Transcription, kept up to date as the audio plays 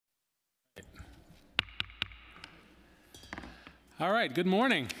All right, good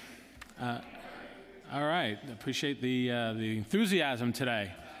morning. All right, appreciate the enthusiasm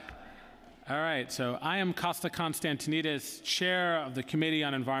today. All right, so I am Costa Constantinidis, Chair of the Committee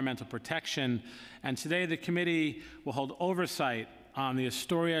on Environmental Protection, and today the committee will hold oversight on the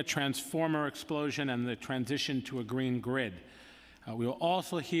Astoria transformer explosion and the transition to a green grid. We will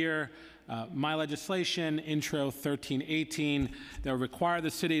also hear my legislation, Intro 1318, that will require the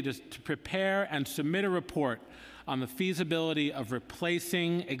city to prepare and submit a report on the feasibility of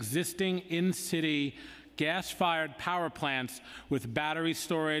replacing existing in-city gas-fired power plants with battery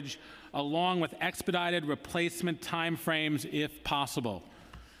storage, along with expedited replacement timeframes if possible.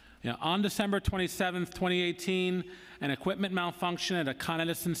 On December 27, 2018, an equipment malfunction at a Con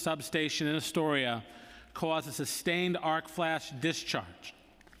Edison substation in Astoria caused a sustained arc flash discharge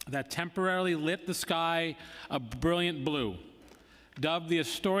that temporarily lit the sky a brilliant blue. Dubbed the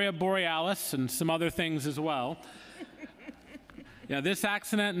Astoria Borealis and some other things as well. This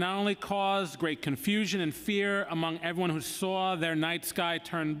accident not only caused great confusion and fear among everyone who saw their night sky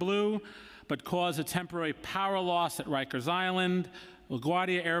turn blue, but caused a temporary power loss at Rikers Island,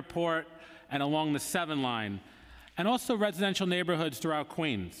 LaGuardia Airport, and along the 7 line, and also residential neighborhoods throughout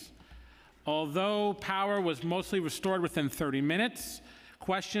Queens. Although power was mostly restored within 30 minutes,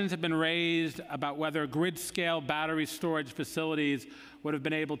 questions have been raised about whether grid-scale battery storage facilities would have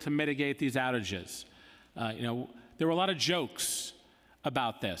been able to mitigate these outages. There were a lot of jokes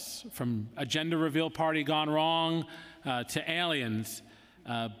about this, from a gender reveal party gone wrong to aliens,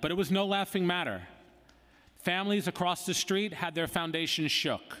 but it was no laughing matter. Families across the street had their foundations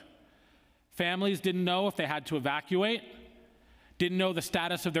shook. Families didn't know if they had to evacuate, didn't know the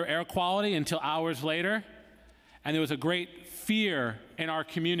status of their air quality until hours later, and there was a great fear in our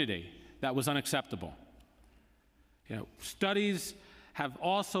community that was unacceptable. Studies have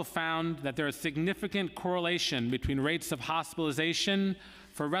also found that there is significant correlation between rates of hospitalization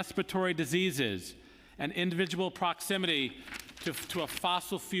for respiratory diseases and individual proximity to a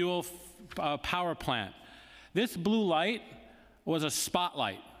fossil fuel power plant. This blue light was a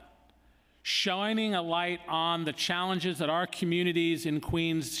spotlight, shining a light on the challenges that our communities in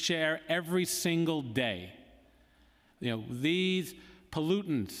Queens share every single day. These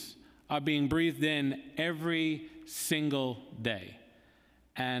pollutants are being breathed in every single day.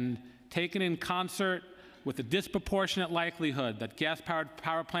 And taken in concert with the disproportionate likelihood that gas-powered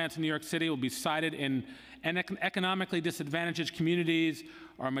power plants in New York City will be sited in economically disadvantaged communities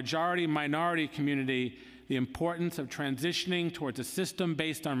or a majority-minority community, the importance of transitioning towards a system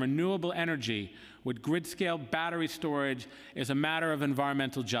based on renewable energy with grid-scale battery storage is a matter of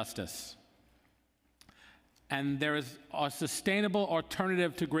environmental justice. And there is a sustainable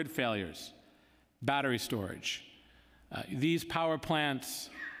alternative to grid failures: battery storage. These power plants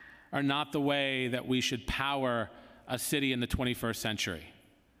are not the way that we should power a city in the 21st century.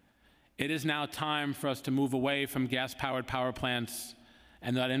 It is now time for us to move away from gas-powered power plants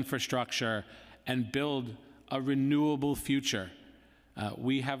and that infrastructure and build a renewable future.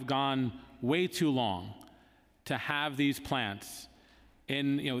 We have gone way too long to have these plants.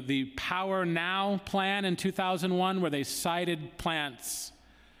 In the Power Now plan in 2001, where they cited plants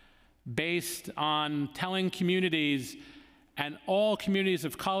based on telling communities, and all communities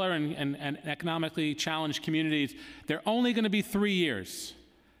of color and economically challenged communities, they're only going to be 3 years.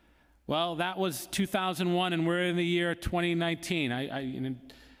 Well, that was 2001, and we're in the year 2019.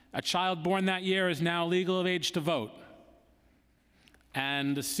 A child born that year is now legal of age to vote.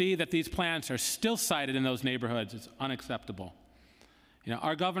 And to see that these plants are still sited in those neighborhoods is unacceptable.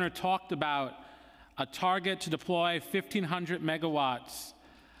 Our governor talked about a target to deploy 1,500 megawatts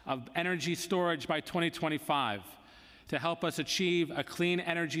of energy storage by 2025 to help us achieve a clean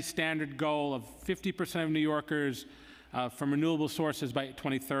energy standard goal of 50% of New Yorkers from renewable sources by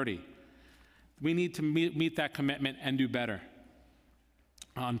 2030. We need to meet that commitment and do better.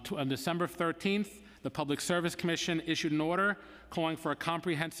 On December 13th, the Public Service Commission issued an order calling for a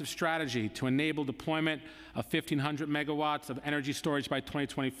comprehensive strategy to enable deployment of 1,500 megawatts of energy storage by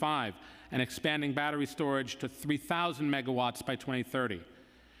 2025 and expanding battery storage to 3,000 megawatts by 2030.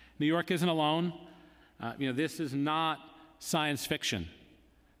 New York isn't alone. This is not science fiction.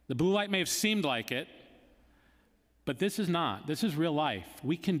 The blue light may have seemed like it, but this is not. This is real life.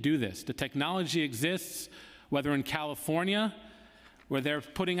 We can do this. The technology exists, whether in California, where they're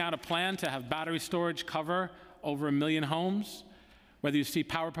putting out a plan to have battery storage cover over 1 million homes, whether you see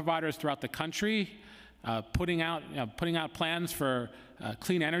power providers throughout the country putting out plans for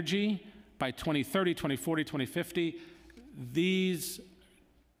clean energy by 2030, 2040, 2050. These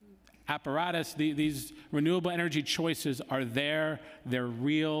apparatus, these renewable energy choices are there, they're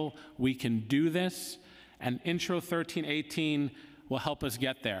real, we can do this, and Intro 1318 will help us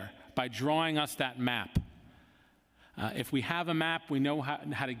get there by drawing us that map. If we have a map, we know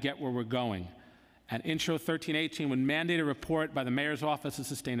how to get where we're going. And Intro 1318 would mandate a report by the Mayor's Office of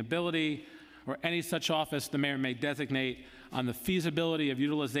Sustainability or any such office the Mayor may designate on the feasibility of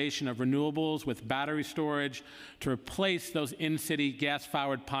utilization of renewables with battery storage to replace those in-city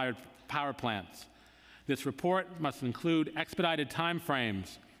gas-fired power plants. This report must include expedited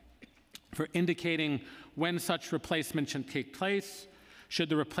timeframes for indicating when such replacement should take place, should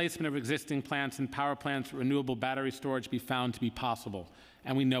the replacement of existing plants and power plants with renewable battery storage be found to be possible,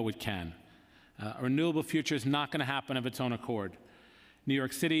 and we know it can. A renewable future is not going to happen of its own accord. New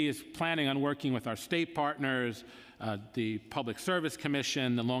York City is planning on working with our state partners, the Public Service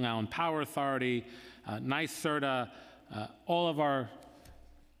Commission, the Long Island Power Authority, NYCC, all of our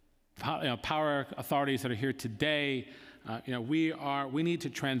power authorities that are here today. We need to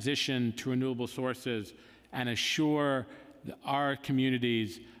transition to renewable sources and assure our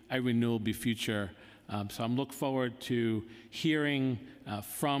communities a renewable future. So I'm looking forward to hearing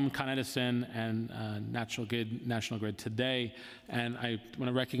from Con Edison and National Grid today. And I want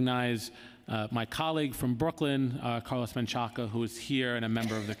to recognize my colleague from Brooklyn, Carlos Menchaca, who is here and a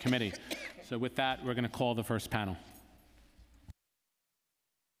member of the committee. So with that, we're going to call the first panel.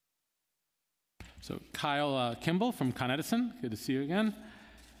 So Kyle Kimball from Con Edison, good to see you again.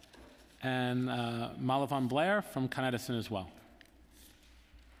 And Malavan Blair from Con Edison as well.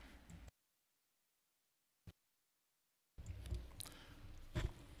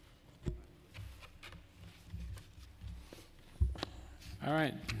 All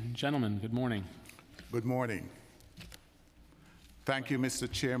right, gentlemen, good morning. Good morning. Thank you,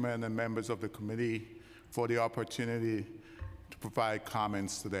 Mr. Chairman and members of the committee, for the opportunity to provide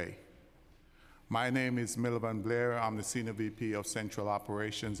comments today. My name is Malavan Blair. I'm the Senior VP of Central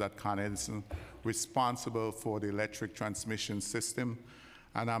Operations at Con Edison, responsible for the electric transmission system.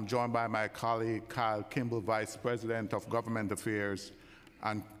 And I'm joined by my colleague, Kyle Kimball, Vice President of Government Affairs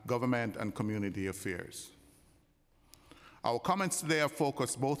and Government and Community Affairs. Our comments today are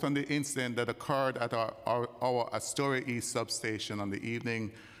focused both on the incident that occurred at our Astoria East substation on the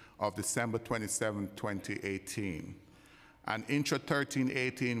evening of December 27, 2018, and Intro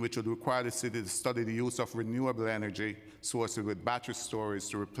 1318, which would require the city to study the use of renewable energy sources with battery storage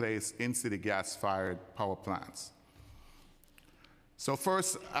to replace in-city gas-fired power plants. So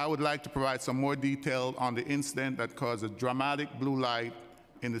first, I would like to provide some more detail on the incident that caused a dramatic blue light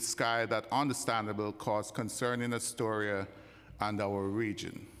in the sky that, understandably, caused concern in Astoria and our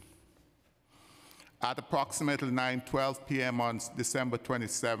region. At approximately 9:12 p.m. on December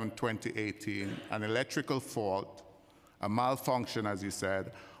 27, 2018, an electrical fault, a malfunction, as you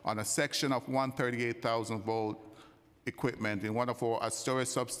said, on a section of 138,000 volt equipment in one of our Astoria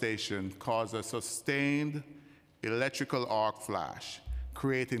substations caused a sustained electrical arc flash,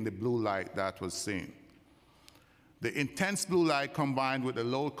 creating the blue light that was seen. The intense blue light combined with the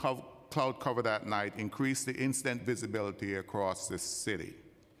low cloud cover that night increased the incident visibility across the city.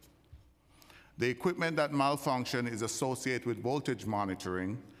 The equipment that malfunctioned is associated with voltage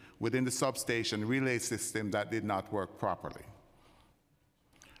monitoring within the substation relay system that did not work properly.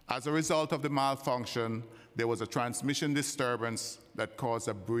 As a result of the malfunction, there was a transmission disturbance that caused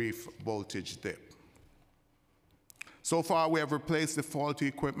a brief voltage dip. So far, we have replaced the faulty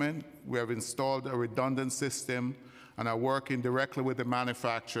equipment, we have installed a redundant system, and are working directly with the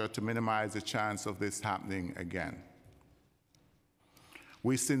manufacturer to minimize the chance of this happening again.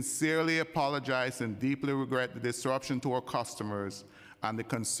 We sincerely apologize and deeply regret the disruption to our customers and the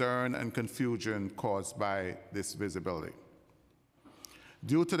concern and confusion caused by this visibility.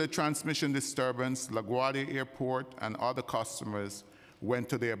 Due to the transmission disturbance, LaGuardia Airport and other customers went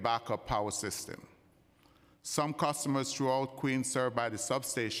to their backup power system. Some customers throughout Queens served by the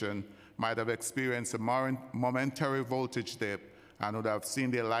substation might have experienced a momentary voltage dip and would have seen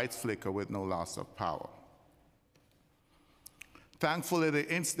their lights flicker with no loss of power. Thankfully, the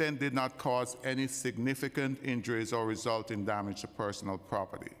incident did not cause any significant injuries or result in damage to personal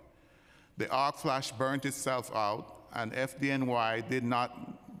property. The arc flash burnt itself out, and FDNY did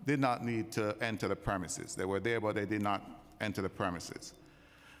not need to enter the premises. They were there, but they did not enter the premises.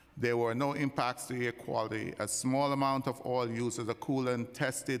 There were no impacts to air quality. A small amount of oil used as a coolant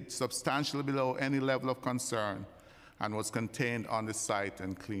tested substantially below any level of concern and was contained on the site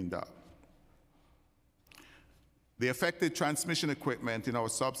and cleaned up. The affected transmission equipment in our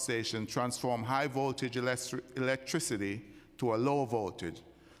substation transformed high voltage electricity to a low voltage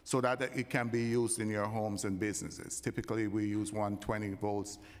so that it can be used in your homes and businesses. Typically, we use 120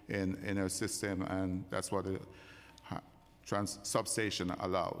 volts in our system, and that's what the substation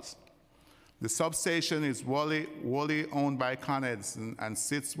allows. The substation is wholly owned by Con Edison and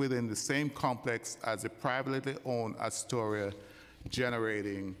sits within the same complex as the privately owned Astoria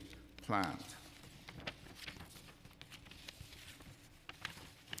generating plant.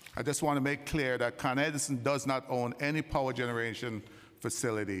 I just want to make clear that Con Edison does not own any power generation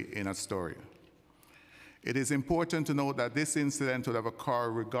facility in Astoria. It is important to note that this incident would have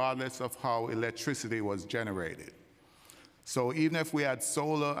occurred regardless of how electricity was generated. So even if we had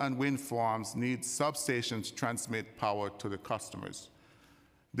solar and wind farms need substations to transmit power to the customers,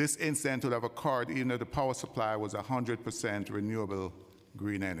 this incident would have occurred even if the power supply was 100% renewable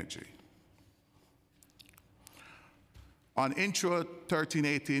green energy. On Intro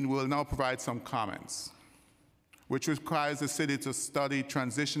 1318, we will now provide some comments, which requires the city to study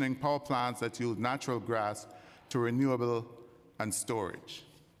transitioning power plants that use natural gas to renewable and storage.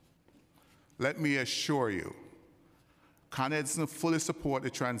 Let me assure you, Con Edison fully support the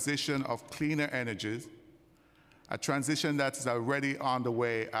transition of cleaner energies, a transition that is already on the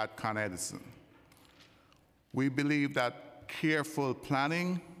way at Con Edison. We believe that careful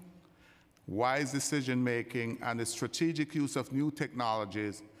planning, wise decision-making, and the strategic use of new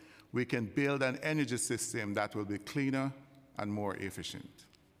technologies, we can build an energy system that will be cleaner and more efficient.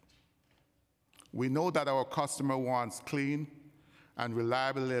 We know that our customer wants clean and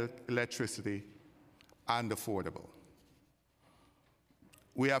reliable electricity and affordable.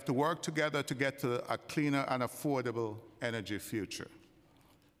 We have to work together to get to a cleaner and affordable energy future.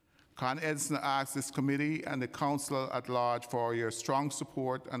 Con Edison asks this committee and the council at large for your strong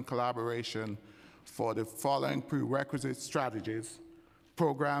support and collaboration for the following prerequisite strategies,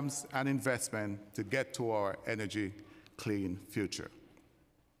 programs, and investment to get to our energy clean future.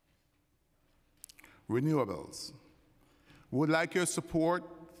 Renewables. We would like your support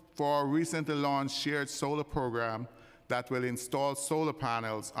for our recently launched shared solar program that will install solar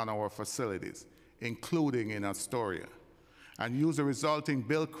panels on our facilities, including in Astoria, and use the resulting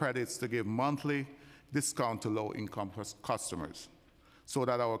bill credits to give monthly discount to low-income customers so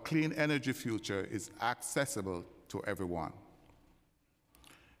that our clean energy future is accessible to everyone.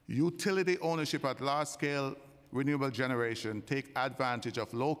 Utility ownership at large-scale renewable generation take advantage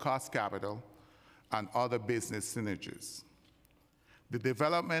of low-cost capital and other business synergies. The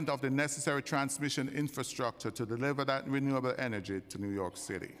development of the necessary transmission infrastructure to deliver that renewable energy to New York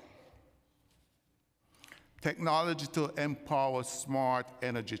City. Technology to empower smart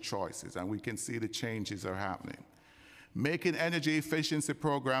energy choices, and we can see the changes are happening. Making energy efficiency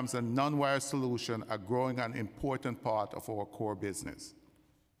programs and non-wire solution are growing an important part of our core business.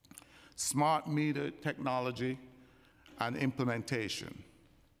 Smart meter technology and implementation.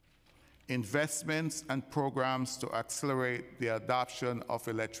 Investments and programs to accelerate the adoption of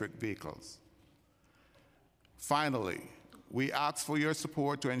electric vehicles. Finally, we ask for your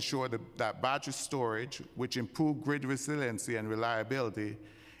support to ensure that battery storage, which improves grid resiliency and reliability,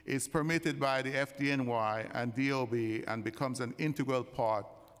 is permitted by the FDNY and DOB and becomes an integral part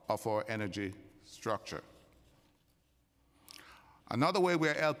of our energy structure. Another way we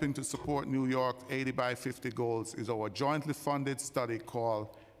are helping to support New York's 80 by 50 goals is our jointly funded study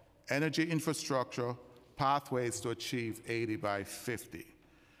called Energy Infrastructure Pathways to Achieve 80 by 50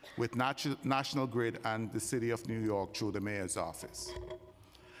 with National Grid and the City of New York through the Mayor's Office.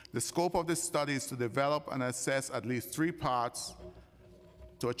 The scope of this study is to develop and assess at least 3 parts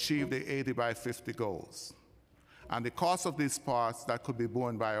to achieve the 80 by 50 goals, and the cost of these parts that could be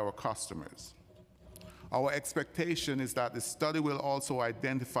borne by our customers. Our expectation is that the study will also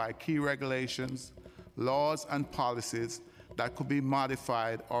identify key regulations, laws, and policies that could be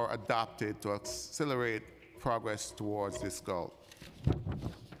modified or adopted to accelerate progress towards this goal.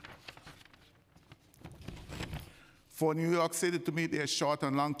 For New York City to meet their short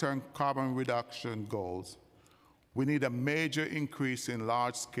and long-term carbon reduction goals, we need a major increase in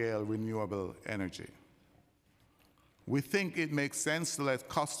large-scale renewable energy. We think it makes sense to let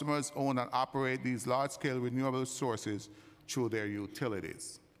customers own and operate these large-scale renewable sources through their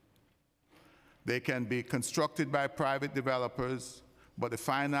utilities. They can be constructed by private developers, but the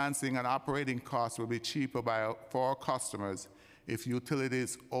financing and operating costs will be cheaper for our customers if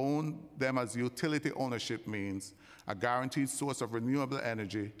utilities own them, as utility ownership means a guaranteed source of renewable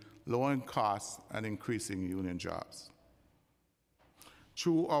energy, lowering costs and increasing union jobs.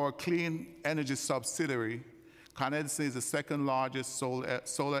 Through our clean energy subsidiary, Con Edison is the second largest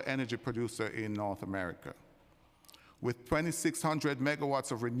solar energy producer in North America. With 2,600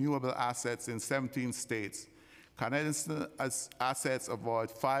 megawatts of renewable assets in 17 states, Con Edison assets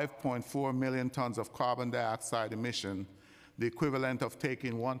avoid 5.4 million tons of carbon dioxide emission, the equivalent of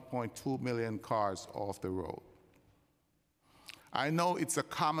taking 1.2 million cars off the road. I know it's a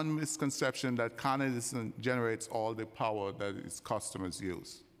common misconception that Con Edison generates all the power that its customers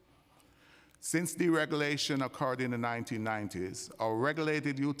use. Since deregulation occurred in the 1990s, our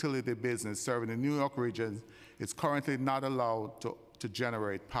regulated utility business serving the New York region is currently not allowed to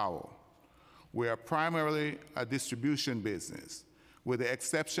generate power. We are primarily a distribution business, with the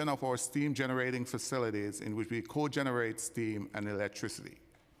exception of our steam generating facilities in which we co-generate steam and electricity.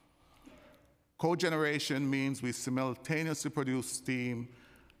 Cogeneration means we simultaneously produce steam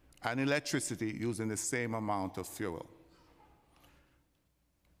and electricity using the same amount of fuel.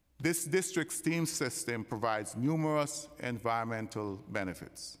 This district steam system provides numerous environmental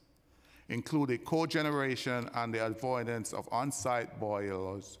benefits, including cogeneration and the avoidance of on-site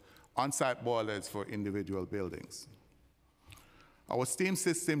boilers for individual buildings. Our steam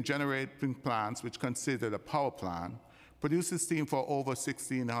system generating plants, which considered a power plant, produces steam for over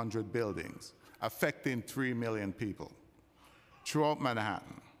 1,600 buildings, affecting 3 million people throughout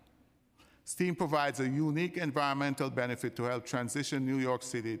Manhattan. Steam provides a unique environmental benefit to help transition New York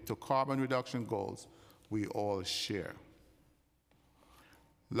City to carbon reduction goals we all share.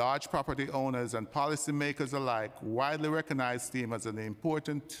 Large property owners and policymakers alike widely recognize steam as an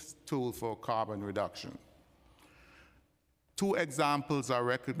important tool for carbon reduction. Two examples are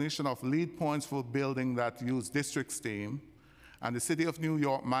recognition of lead points for buildings that use district steam, and the City of New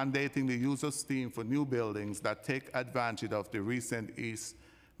York mandating the use of steam for new buildings that take advantage of the recent East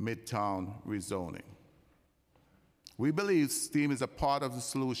Midtown rezoning. We believe steam is a part of the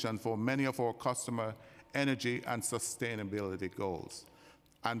solution for many of our customer energy and sustainability goals,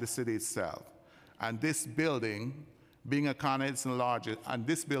 and the city itself. And this building being one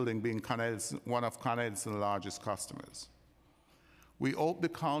of Con Edison's largest customers. We hope the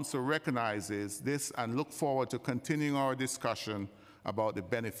Council recognizes this and look forward to continuing our discussion about the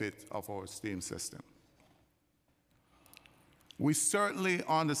benefit of our steam system. We certainly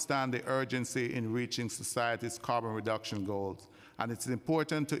understand the urgency in reaching society's carbon reduction goals, and it's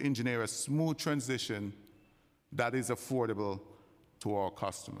important to engineer a smooth transition that is affordable to our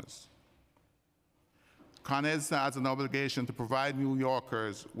customers. Con Edison has an obligation to provide New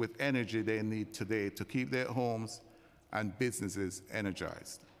Yorkers with energy they need today to keep their homes and businesses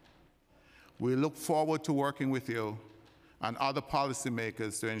energized. We look forward to working with you and other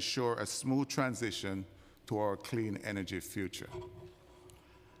policymakers to ensure a smooth transition to our clean energy future.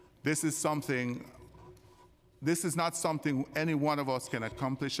 This is not something any one of us can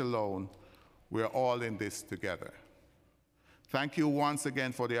accomplish alone. We're all in this together. Thank you once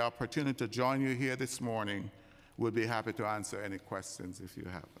again for the opportunity to join you here this morning. We'll be happy to answer any questions if you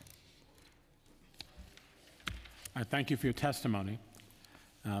have them. Thank you for your testimony.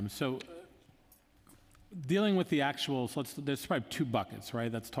 Dealing with the actual, there's probably two buckets,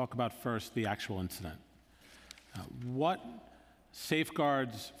 right? Let's talk about first the actual incident. What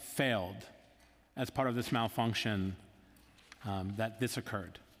safeguards failed as part of this malfunction that this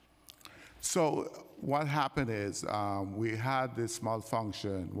occurred? So what happened is we had this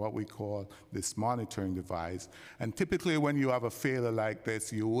malfunction, what we call this monitoring device, and typically when you have a failure like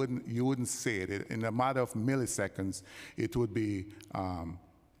this, you wouldn't see it. In a matter of milliseconds, it would be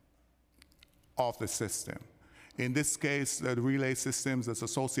off the system. In this case, the relay systems that's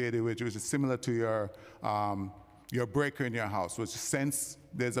associated with, which is similar to your breaker in your house, which sense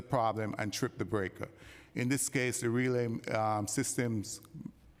there's a problem and trip the breaker. In this case, the relay systems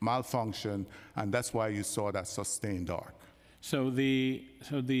malfunction, and that's why you saw that sustained arc.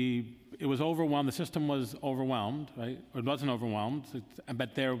 It was overwhelmed. The system was overwhelmed, right? Or it wasn't overwhelmed,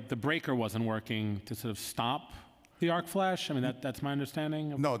 but the breaker wasn't working to sort of stop the arc flash. I mean, that's my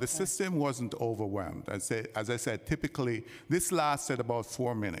understanding. No, the system wasn't overwhelmed. As I said, typically this lasted about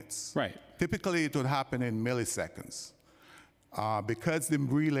 4 minutes. Right. Typically, it would happen in milliseconds. Because the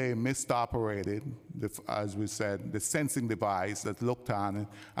relay misoperated, as we said, the sensing device that looked on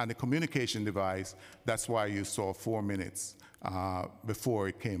and the communication device, that's why you saw 4 minutes before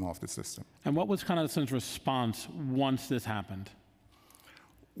it came off the system. And what was Con Edison's response once this happened?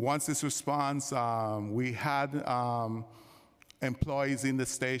 Once this response, we had employees in the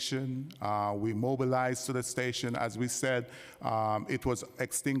station. We mobilized to the station. As we said, it was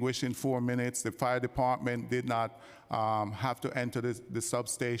extinguished in 4 minutes. The fire department did not have to enter the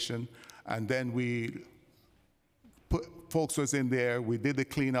substation. And then folks was in there. We did the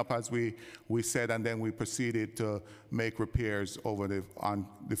cleanup as we said, and then we proceeded to make repairs over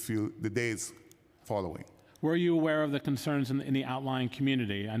the days following. Were you aware of the concerns in the outlying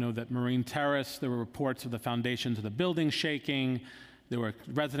community? I know that Marine Terrace, there were reports of the foundations of the building shaking. There were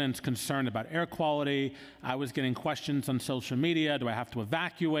residents concerned about air quality. I was getting questions on social media. Do I have to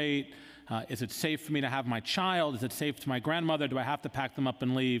evacuate? Is it safe for me to have my child? Is it safe to my grandmother? Do I have to pack them up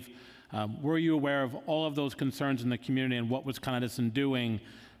and leave? Were you aware of all of those concerns in the community, and what was Con Edison doing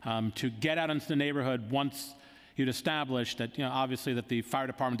to get out into the neighborhood once you'd established that, obviously that the fire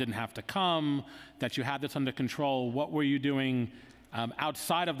department didn't have to come, that you had this under control? What were you doing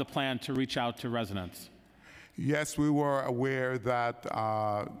outside of the plan to reach out to residents? Yes, we were aware that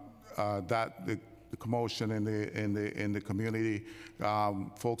the commotion in the community.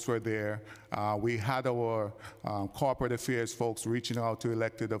 Folks were there. We had our corporate affairs folks reaching out to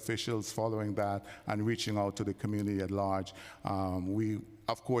elected officials following that, and reaching out to the community at large. We,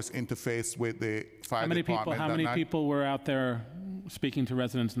 of course, interfaced with the fire department. How many people were out there speaking to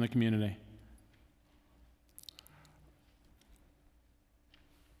residents in the community?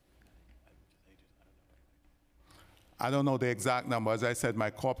 I don't know the exact number. As I said, my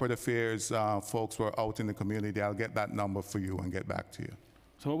corporate affairs folks were out in the community. I'll get that number for you and get back to you.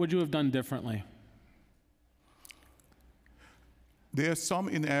 So what would you have done differently? There's some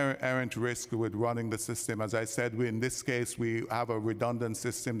inherent risk with running the system. As I said, in this case, we have a redundant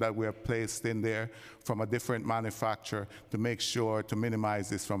system that we have placed in there from a different manufacturer to make sure to minimize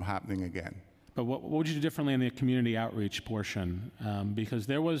this from happening again. But what would you do differently in the community outreach portion? Because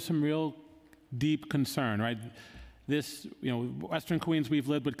there was some real deep concern, right? This, Western Queens, we've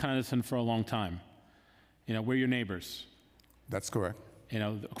lived with Con Edison for a long time. We're your neighbors. That's correct.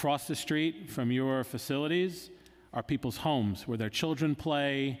 Across the street from your facilities are people's homes where their children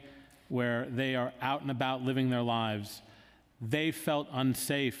play, where they are out and about living their lives. They felt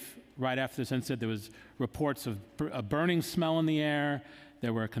unsafe right after this incident. There was reports of a burning smell in the air.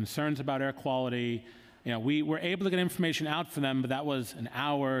 There were concerns about air quality. We were able to get information out for them, but that was an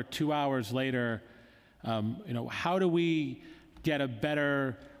hour, 2 hours later. How do we get a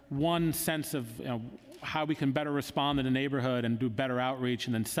better sense of how we can better respond in the neighborhood and do better outreach?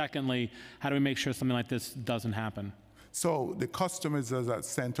 And then secondly, how do we make sure something like this doesn't happen? So the customers are at the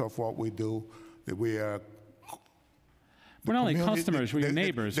center of what we do. We're not only customers, we're your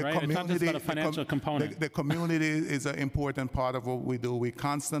neighbors, right? It's not just about a financial component. The community is an important part of what we do. We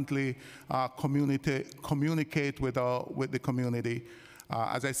constantly communicate with the community.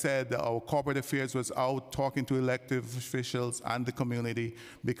 As I said, our corporate affairs was out talking to elected officials and the community,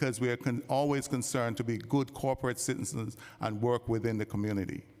 because we are always concerned to be good corporate citizens and work within the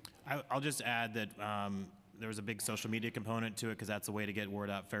community. I'll just add that there was a big social media component to it, because that's a way to get word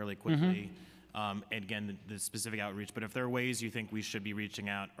out fairly quickly. And again, the specific outreach. But if there are ways you think we should be reaching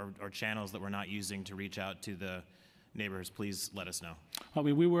out, or channels that we're not using to reach out to the neighbors, please let us know. Well,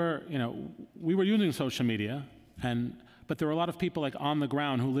 we were using social media, but there were a lot of people on the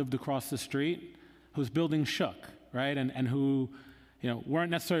ground who lived across the street whose building shook, right? And who,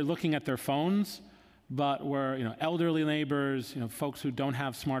 weren't necessarily looking at their phones, but were, elderly neighbors, folks who don't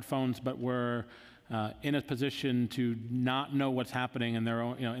have smartphones, but were in a position to not know what's happening in their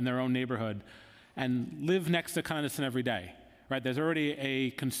own neighborhood, and live next to Con Edison every day, right? There's already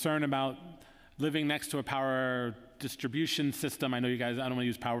a concern about living next to a power distribution system. I know you guys, I don't want to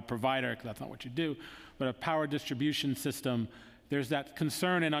use power provider because that's not what you do, but a power distribution system. There's that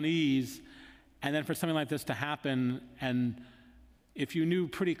concern and unease, and then for something like this to happen, and if you knew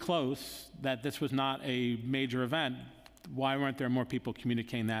pretty close that this was not a major event, why weren't there more people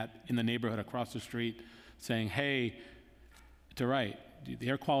communicating that in the neighborhood across the street, saying, hey, it's all right, the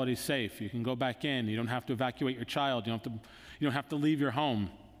air quality is safe, you can go back in, you don't have to evacuate your child, you don't have to leave your home.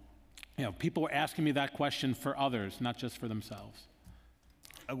 People were asking me that question for others, not just for themselves.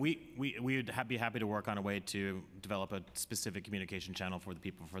 We would be happy to work on a way to develop a specific communication channel for the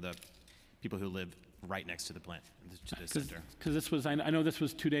people who live right next to the plant, to the center. Because this was, I know this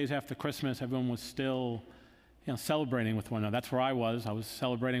was 2 days after Christmas. Everyone was still, celebrating with one another. That's where I was. I was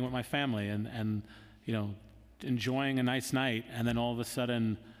celebrating with my family and enjoying a nice night. And then all of a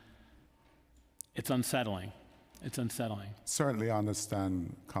sudden, it's unsettling. It's unsettling. Certainly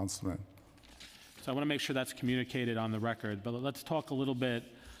understand, Councilman. So I want to make sure that's communicated on the record. But let's talk a little bit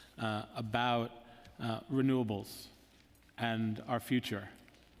about renewables and our future.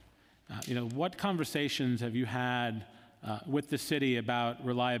 What conversations have you had with the city about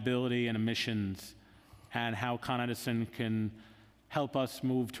reliability and emissions, and how Con Edison can help us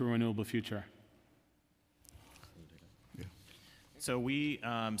move to a renewable future? So we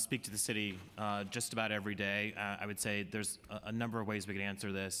speak to the city just about every day. I would say there's a number of ways we can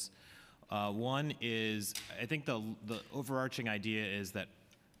answer this. One is, I think the overarching idea is that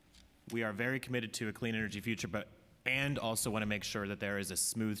we are very committed to a clean energy future, and also want to make sure that there is a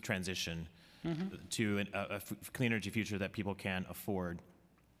smooth transition to a clean energy future that people can afford.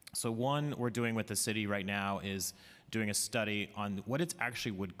 So one we're doing with the city right now is doing a study on what it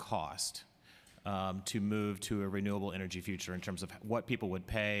actually would cost to move to a renewable energy future in terms of what people would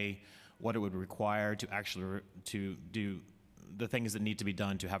pay, what it would require to actually to do the things that need to be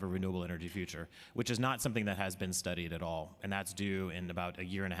done to have a renewable energy future, which is not something that has been studied at all, and that's due in about a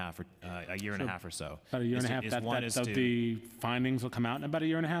year and a half or so. About a year and a half. The findings will come out in about a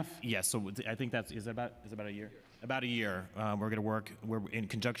year and a half. Yes. So I think is it about a year? About a year. We're going to work. We're in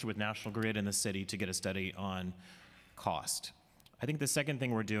conjunction with National Grid and the city to get a study on cost. I think the second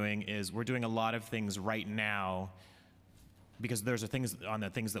thing we're doing is we're doing a lot of things right now because there's things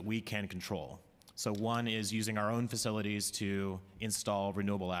that we can control. So one is using our own facilities to install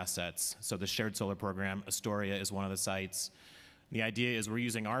renewable assets. So the shared solar program, Astoria is one of the sites. The idea is we're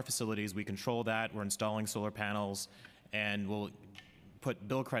using our facilities, we control that, we're installing solar panels, and we'll put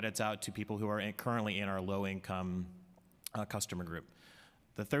bill credits out to people who are currently in our low-income customer group.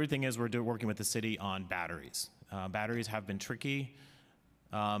 The third thing is we're working with the city on batteries. Batteries have been tricky,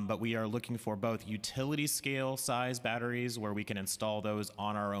 but we are looking for both utility scale size batteries where we can install those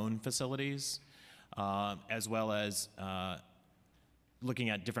on our own facilities, as well as looking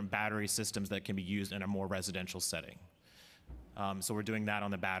at different battery systems that can be used in a more residential setting. So we're doing that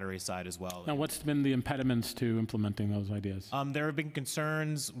on the battery side as well. Now, what's been the impediments to implementing those ideas? There have been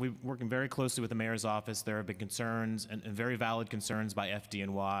concerns. We're working very closely with the mayor's office. There have been concerns, and very valid concerns by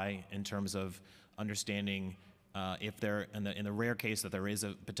FDNY in terms of understanding if there, in the rare case that there is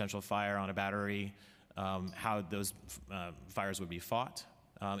a potential fire on a battery, how those fires would be fought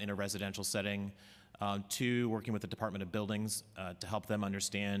in a residential setting. Two, working with the Department of Buildings to help them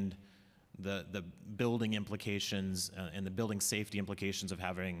understand the building implications and the building safety implications of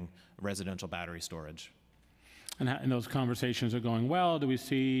having residential battery storage. And those conversations are going well. Do we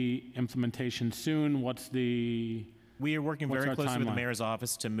see implementation soon? We are working very closely with the mayor's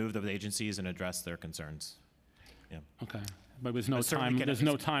office to move those agencies and address their concerns. Yeah. Okay, but there's no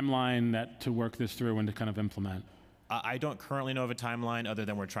timeline to work this through and to kind of implement. I don't currently know of a timeline other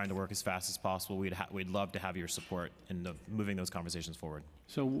than we're trying to work as fast as possible. We'd love to have your support in moving those conversations forward.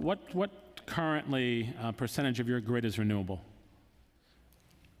 So what currently percentage of your grid is renewable?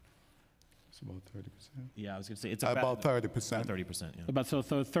 It's about 30%. Yeah, I was going to say it's about 30%. 30%. Yeah. About so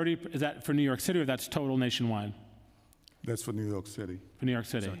 30. Is that for New York City or that's total nationwide? That's for New York City. For New York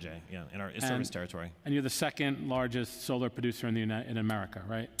City. So Jay, yeah, in our service territory. And you're the second largest solar producer in America,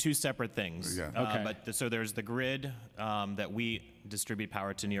 right? Two separate things. Yeah. Okay. So there's the grid that we distribute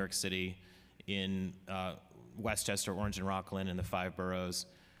power to New York City in Westchester, Orange, and Rockland in the 5 boroughs.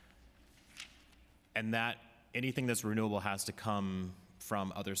 And that anything that's renewable has to come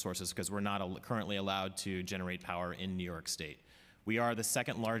from other sources because we're not currently allowed to generate power in New York State. We are the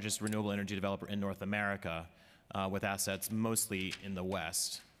second largest renewable energy developer in North America with assets mostly in the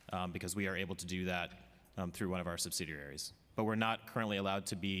West because we are able to do that through one of our subsidiaries. But we're not currently allowed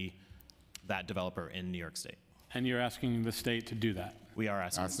to be that developer in New York State. And you're asking the state to do that? We are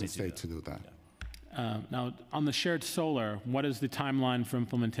asking the state to do that. Yeah. Now, on the shared solar, what is the timeline for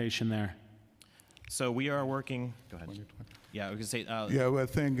implementation there? So we are working. Go ahead. Yeah, we can say. Yeah, we're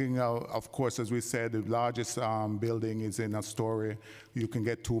thinking, of course, as we said, the largest building is in Astoria. You can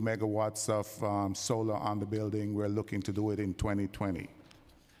get 2 megawatts of solar on the building. We're looking to do it in 2020.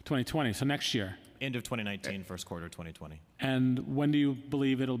 2020, so next year. End of 2019, first quarter 2020. And when do you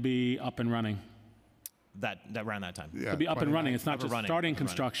believe it'll be up and running? Around that time. Yeah, It'll be up and running. It's not just starting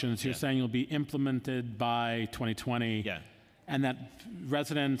construction. So you're saying it'll be implemented by 2020. Yeah. And that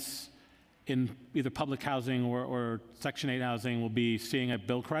residents in either public housing or Section 8 housing will be seeing a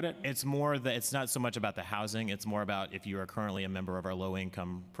bill credit? It's more that it's not so much about the housing. It's more about if you are currently a member of our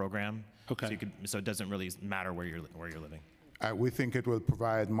low-income program. Okay. So it doesn't really matter where you're living. We think it will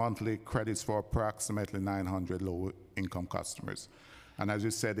provide monthly credits for approximately 900 low-income customers. And as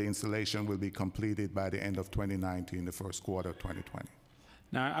you said, the installation will be completed by the end of 2019, the first quarter of 2020.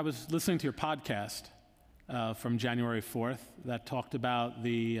 Now, I was listening to your podcast from January 4th that talked about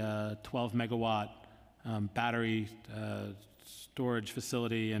the 12 megawatt battery storage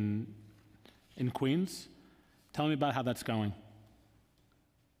facility in Queens. Tell me about how that's going.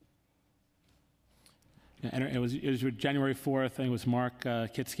 And it was January 4th. I think it was Mark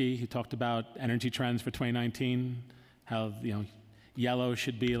Kitsky who talked about energy trends for 2019. How yellow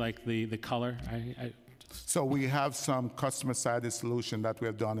should be like the color. So we have some customer-sided solution that we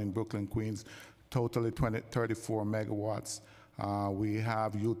have done in Brooklyn, Queens, totally 34 megawatts. We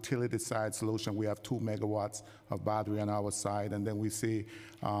have utility-side solution. We have 2 megawatts of battery on our side, and then we see,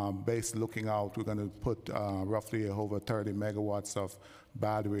 based looking out, we're going to put roughly over 30 megawatts of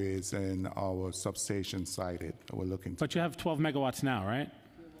batteries in our substation sited. We're looking. But you have 12 megawatts now, right?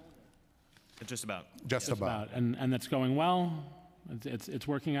 Just about. Just about. And that's going well? It's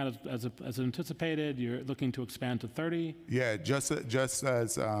working out as anticipated? You're looking to expand to 30? Yeah, just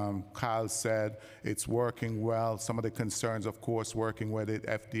as Kyle said, it's working well. Some of the concerns, of course, working with it,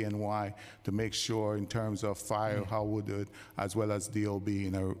 FDNY, to make sure in terms of fire, how would it, as well as DOB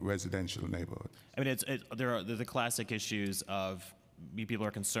in a residential neighborhood. I mean, there are the classic issues of people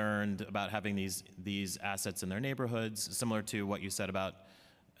are concerned about having these assets in their neighborhoods, similar to what you said about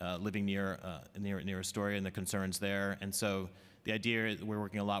living near Astoria and the concerns there. And so the idea is we're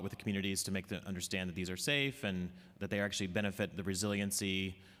working a lot with the communities to make them understand that these are safe and that they actually benefit the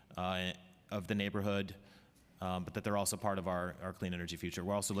resiliency of the neighborhood, but that they're also part of our clean energy future.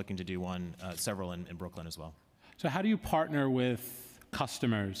 We're also looking to do several in Brooklyn as well. So how do you partner with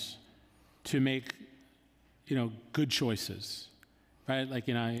customers to make, good choices, right? Like,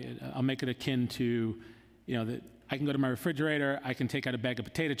 I'll make it akin to, that I can go to my refrigerator, I can take out a bag of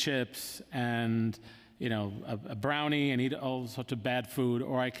potato chips and a brownie and eat all sorts of bad food,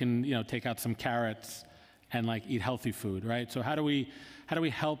 or I can, take out some carrots and eat healthy food, right? So how do we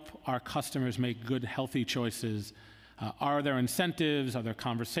help our customers make good, healthy choices? Are there incentives? Are there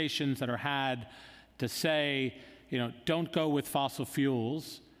conversations that are had to say, don't go with fossil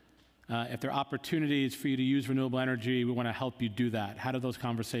fuels? If there are opportunities for you to use renewable energy, we want to help you do that. How do those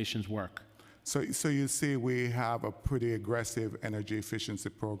conversations work? So you see, we have a pretty aggressive energy efficiency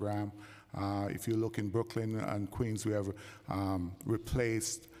program. If you look in Brooklyn and Queens, we have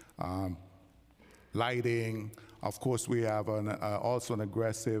replaced lighting. Of course, we have also an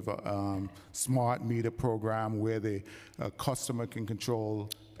aggressive smart meter program where the customer can control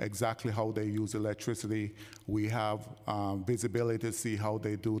exactly how they use electricity. We have visibility to see how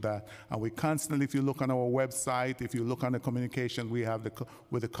they do that. And we constantly, if you look on our website, if you look on the communication we have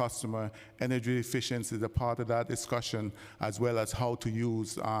with the customer, energy efficiency is a part of that discussion, as well as how to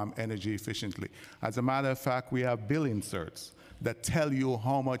use energy efficiently. As a matter of fact, we have bill inserts that tell you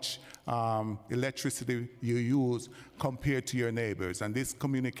how much electricity you use compared to your neighbors. And this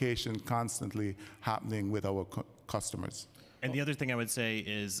communication constantly happening with our customers. And the other thing I would say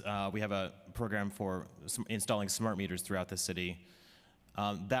is we have a program for installing smart meters throughout the city.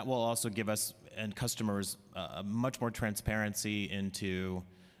 That will also give us and customers much more transparency into,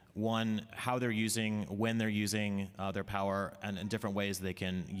 one, how they're using, when they're using their power, and in different ways they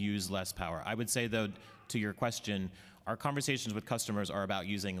can use less power. I would say, though, to your question, our conversations with customers are about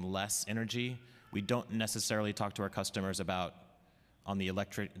using less energy. We don't necessarily talk to our customers about, on the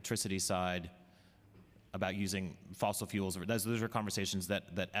electricity side, about using fossil fuels. Those are conversations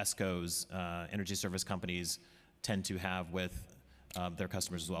that ESCOs, energy service companies, tend to have with their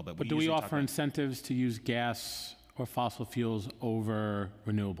customers as well. But do we offer incentives to use gas or fossil fuels over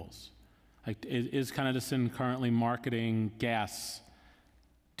renewables? Is Con Edison currently marketing gas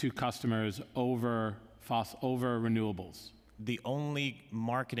to customers over renewables? The only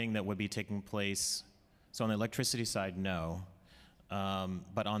marketing that would be taking place, so on the electricity side, no.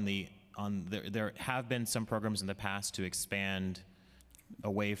 But there have been some programs in the past to expand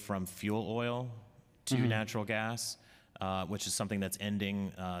away from fuel oil to natural gas, which is something that's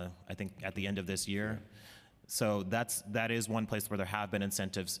ending, I think, at the end of this year. So that is one place where there have been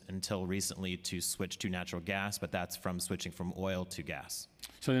incentives until recently to switch to natural gas, but that's from switching from oil to gas.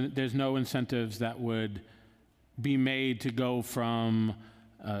 So there's no incentives that would be made to go from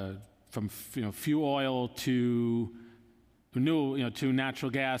fuel oil to to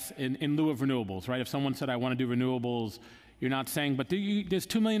natural gas in lieu of renewables, right? If someone said, I want to do renewables, you're not saying, but there's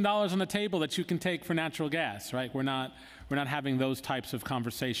 $2 million on the table that you can take for natural gas, right? We're not having those types of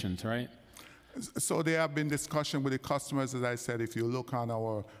conversations, right? So there have been discussion with the customers, as I said. If you look on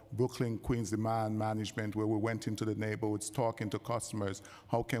our Brooklyn, Queens demand management, where we went into the neighborhoods talking to customers,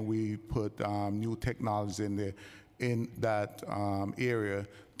 how can we put new technologies in that area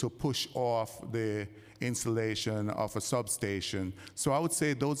to push off the installation of a substation. So I would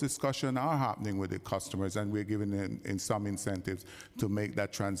say those discussions are happening with the customers, and we're giving them some incentives to make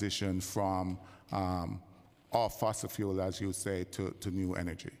that transition from off fossil fuel, as you say, to new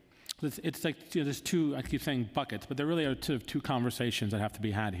energy. It's like, there's two, I keep saying buckets, but there really are two conversations that have to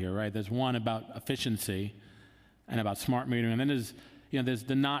be had here, right? There's one about efficiency and about smart metering, and then there's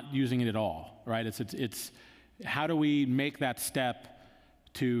the not using it at all, right? It's how do we make that step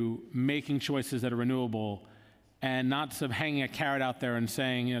to making choices that are renewable, and not sort of hanging a carrot out there and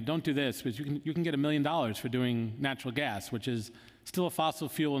saying, don't do this, because you can get $1 million for doing natural gas, which is still a fossil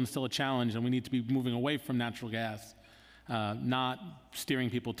fuel and still a challenge, and we need to be moving away from natural gas, not steering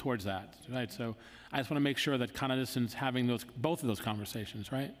people towards that, right? So I just want to make sure that Con Edison's having both of those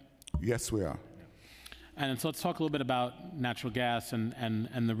conversations, right? Yes, we are. And so let's talk a little bit about natural gas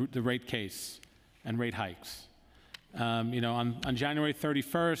and the rate case and rate hikes. On January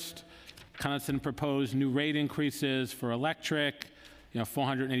 31st, Congressman proposed new rate increases for electric,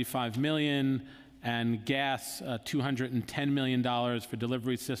 $485 million, and gas, $210 million for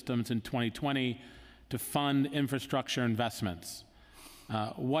delivery systems in 2020 to fund infrastructure investments.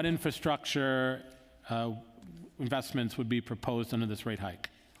 What infrastructure investments would be proposed under this rate hike?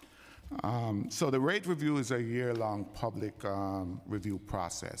 So the rate review is a year-long public review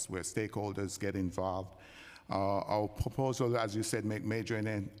process where stakeholders get involved. Our proposal, as you said, make major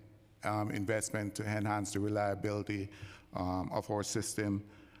investment to enhance the reliability of our system.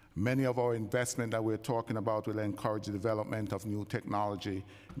 Many of our investment that we're talking about will encourage the development of new technology,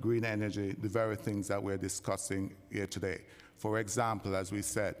 green energy, the very things that we're discussing here today. For example, as we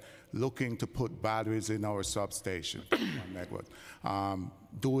said, looking to put batteries in our substation network,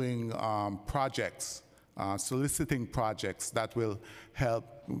 doing projects, soliciting projects that will help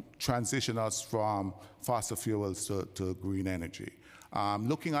transition us from fossil fuels to green energy.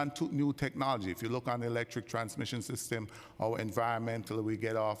 Looking on new technology. If you look on the electric transmission system or environmental, we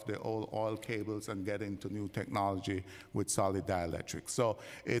get off the old oil cables and get into new technology with solid dielectric. So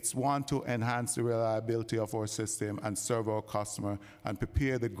it's one to enhance the reliability of our system and serve our customer and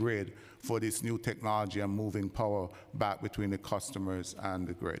prepare the grid for this new technology and moving power back between the customers and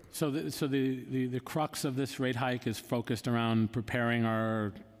the grid. So the crux of this rate hike is focused around preparing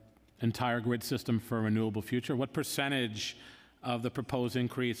our entire grid system for a renewable future. What percentage of the proposed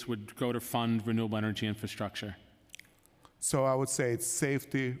increase would go to fund renewable energy infrastructure? So I would say it's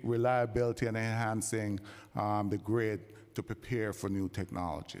safety, reliability, and enhancing the grid to prepare for new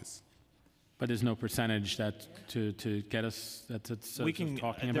technologies. But there's no percentage that to get us that's We can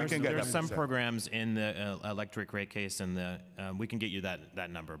talking about. There are some programs in the electric rate case, and we can get you that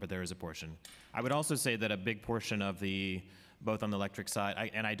number, but there is a portion. I would also say that a big portion of the both on the electric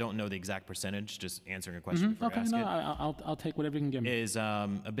side, and I don't know the exact percentage, just answering a question before I ask it. I'll take whatever you can give me. Is a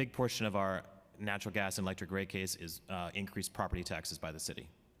big portion of our natural gas and electric rate case is increased property taxes by the city.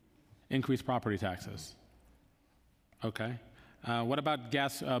 Increased property taxes. Okay. What about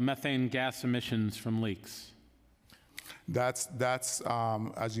methane gas emissions from leaks? That's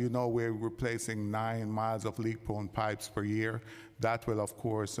as you know, we're replacing 9 miles of leak-prone pipes per year. That will, of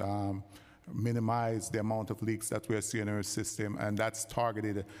course, minimize the amount of leaks that we're seeing in our system, and that's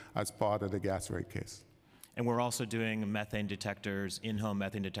targeted as part of the gas rate case. And we're also doing methane detectors, in-home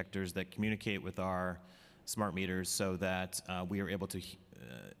methane detectors that communicate with our smart meters so that we are able to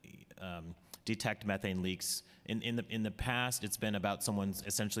detect methane leaks. In the past, it's been about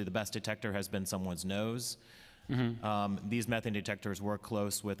essentially the best detector has been someone's nose. Mm-hmm. These methane detectors work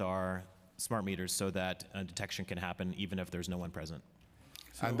close with our smart meters so that detection can happen even if there's no one present.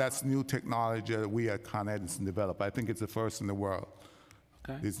 And that's new technology that we at Con Edison developed. I think it's the first in the world,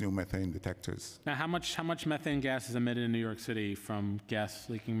 these new methane detectors. Now, how much methane gas is emitted in New York City from gas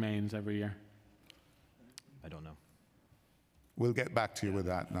leaking mains every year? I don't know. We'll get back to you with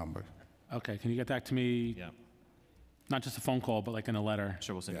that number. Okay, can you get back to me? Yeah. Not just a phone call, but like in a letter.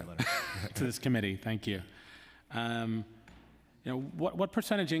 Sure, we'll send you a letter. To this committee, thank you. What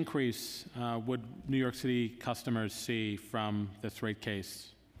percentage increase would New York City customers see from this rate case?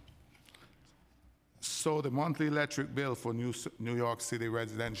 So the monthly electric bill for New York City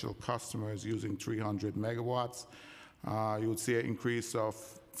residential customers using 300 megawatts, you would see an increase of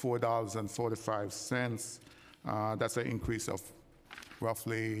 $4.45. That's an increase of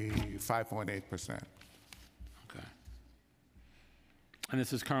roughly 5.8%. Okay. And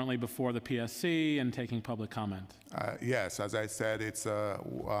this is currently before the PSC and taking public comment? Yes, as I said, it's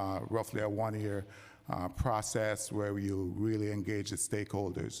roughly a 1-year process where you really engage the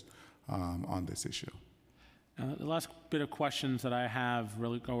stakeholders on this issue. The last bit of questions that I have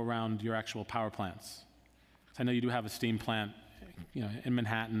really go around your actual power plants. I know you do have a steam plant, in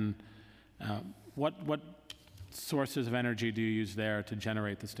Manhattan. What sources of energy do you use there to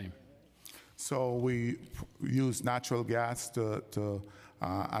generate the steam? So we use natural gas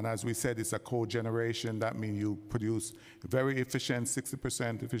and as we said, it's a cogeneration. That means you produce very efficient,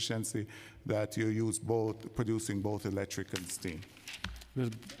 60% efficiency that you use producing both electric and steam.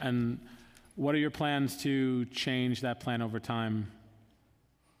 And what are your plans to change that plant over time?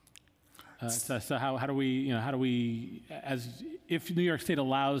 So how do we, if New York State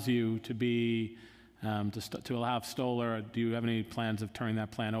allows you to be, to allow solar, do you have any plans of turning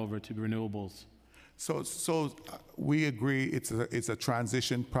that plant over to renewables? We agree it's a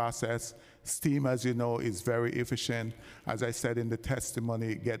transition process. Steam, as you know, is very efficient. As I said in the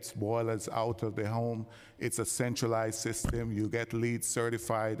testimony, it gets boilers out of the home. It's a centralized system. You get LEED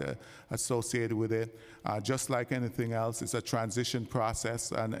certified associated with it. Just like anything else, it's a transition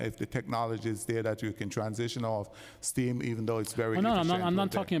process, and if the technology is there that you can transition off steam, even though it's very Well, no, efficient. I'm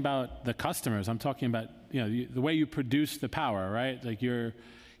not talking about the customers. I'm talking about the way you produce the power, right? Like you're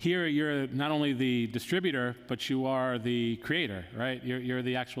not only the distributor, but you are the creator, right? You're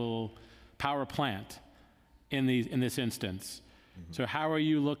the actual power plant in this instance. Mm-hmm. So how are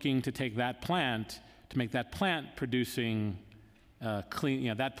you looking to take that plant to make that plant producing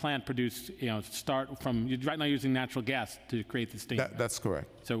clean? That plant produce start from right now using natural gas to create the steam. That's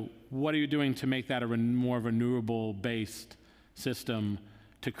correct. So what are you doing to make that a more renewable based system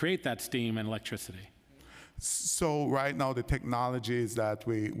to create that steam and electricity? So right now the technology is that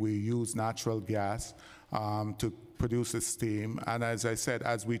we use natural gas to produce the steam, and as I said,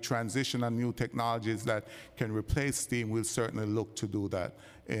 as we transition on new technologies that can replace steam, we'll certainly look to do that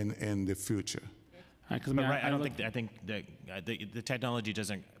in the future. I think the technology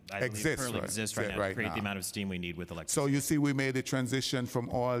doesn't currently exist right now to create the amount of steam we need with electricity. So you see, we made a transition from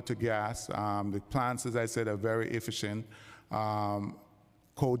oil to gas. The plants, as I said, are very efficient.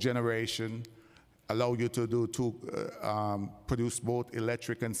 Cogeneration allow you to produce both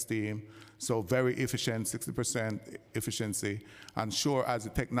electric and steam. So very efficient, 60% efficiency. And sure, as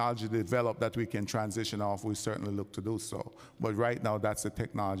the technology develops that we can transition off, we certainly look to do so. But right now, that's the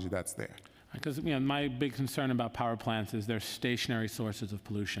technology that's there. Because my big concern about power plants is they're stationary sources of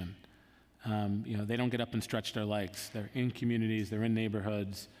pollution. They don't get up and stretch their legs. They're in communities, they're in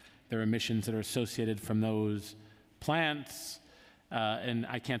neighborhoods. There are emissions that are associated from those plants. And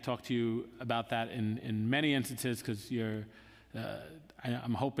I can't talk to you about that in many instances because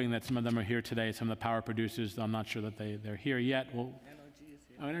I'm hoping that some of them are here today, some of the power producers. I'm not sure that they're here yet. Well,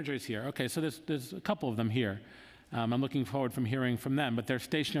 Energy is here. Okay, so there's a couple of them here. I'm looking forward from hearing from them, but they're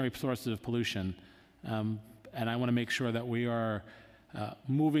stationary sources of pollution. And I want to make sure that we are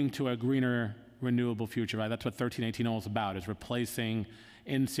moving to a greener, renewable future, right? That's what 1318 is about, is replacing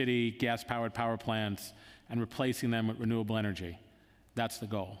in-city gas-powered power plants and replacing them with renewable energy. That's the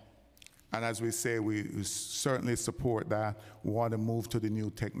goal. And as we say, we certainly support that. We want to move to the new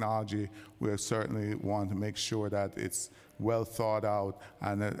technology. We certainly want to make sure that it's well thought out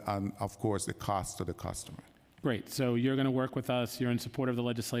and of course, the cost to the customer. Great. So you're going to work with us. You're in support of the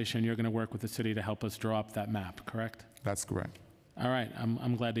legislation. You're going to work with the city to help us draw up that map, correct? That's correct. All right.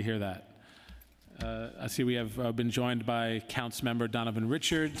 I'm glad to hear that. I see we have been joined by Councilmember Donovan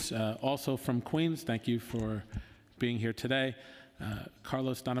Richards, also from Queens. Thank you for being here today.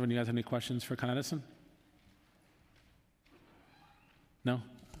 Carlos, Donovan, you guys have any questions for Con Edison? No?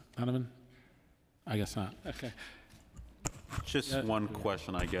 Donovan? I guess not. Okay. Just one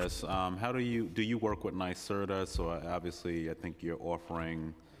question, I guess. How do you work with NYCC? So obviously, I think you're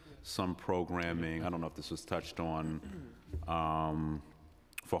offering some programming. I don't know if this was touched on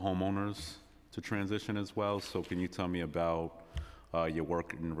for homeowners to transition as well. So can you tell me about your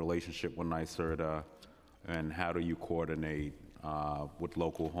work in relationship with NYCC, and how do you coordinate with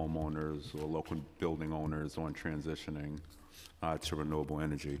local homeowners or local building owners on transitioning to renewable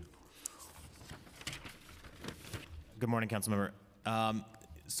energy? Good morning, Councilmember.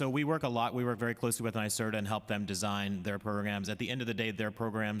 So we work a lot. We work very closely with NYCC and help them design their programs. At the end of the day, their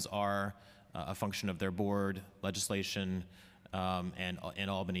programs are a function of their board, legislation, and in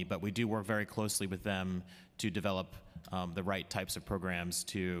Albany. But we do work very closely with them to develop the right types of programs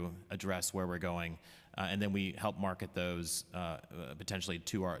to address where we're going. And then we help market those potentially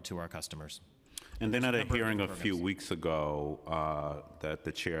to our customers. And then at a hearing a few weeks ago that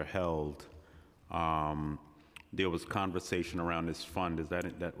the chair held, there was conversation around this fund. Is that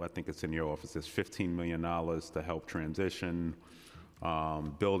I think it's in your office. There's $15 million to help transition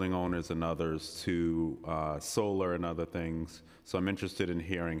building owners and others to solar and other things. So I'm interested in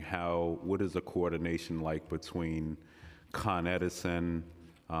hearing what is the coordination like between Con Edison,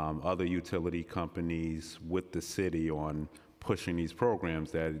 other utility companies with the city on pushing these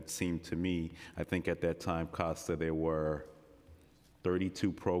programs that it seemed to me, I think at that time, Costa, there were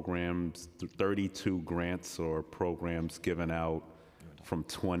 32 programs, 32 grants or programs given out from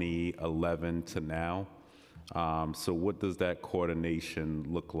 2011 to now. So what does that coordination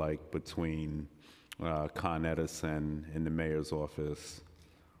look like between Con Edison and the mayor's office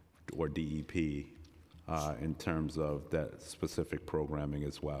or DEP in terms of that specific programming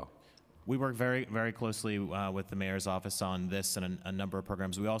as well? We work very, very closely with the mayor's office on this and a number of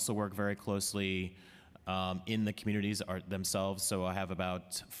programs. We also work very closely in the communities themselves. So I have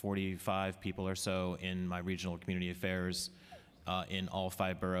about 45 people or so in my regional community affairs in all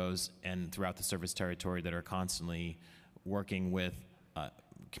 5 boroughs and throughout the service territory that are constantly working with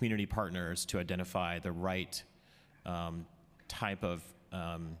community partners to identify the right type of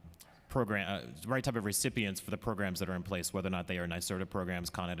program, right type of recipients for the programs that are in place, whether or not they are NYCC programs,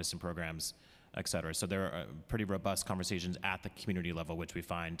 Con Edison programs, et cetera. So there are pretty robust conversations at the community level, which we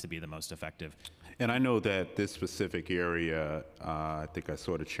find to be the most effective. And I know that this specific area, I think I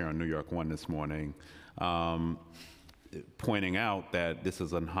saw the chair on New York One this morning, pointing out that this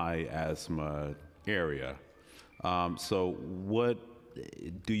is a high asthma area. So what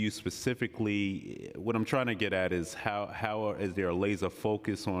do you specifically, what I'm trying to get at is is there a laser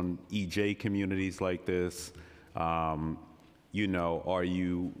focus on EJ communities like this? You know, are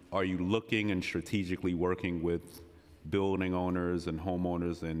you looking and strategically working with building owners and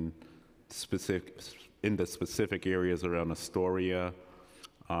homeowners in the specific areas around Astoria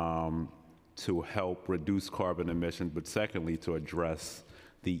to help reduce carbon emissions, but secondly, to address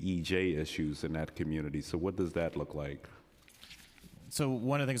the EJ issues in that community? So what does that look like? So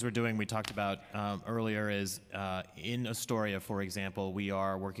one of the things we're doing, we talked about earlier, is in Astoria, for example, we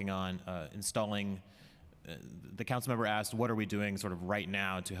are working on installing, the council member asked, what are we doing sort of right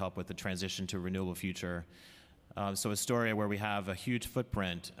now to help with the transition to a renewable future? So Astoria, where we have a huge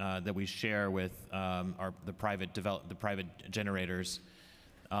footprint that we share with the private generators,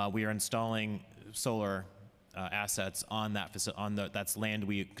 we are installing solar assets on that that's land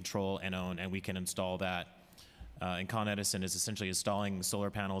we control and own, and we can install that. And Con Edison is essentially installing solar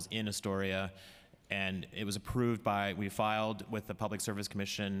panels in Astoria, and it was approved we filed with the Public Service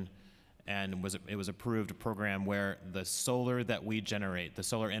Commission, and it was approved a program where the solar that we generate, the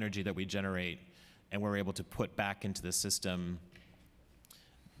solar energy that we generate, and we're able to put back into the system,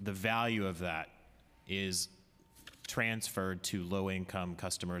 the value of that is transferred to low-income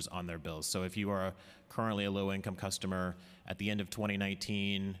customers on their bills. So if you are currently a low-income customer at the end of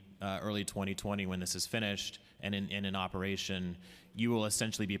 2019, early 2020, when this is finished and in operation, you will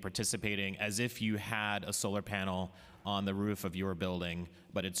essentially be participating as if you had a solar panel on the roof of your building,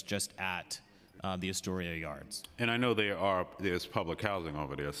 but it's just at the Astoria yards. And I know there's public housing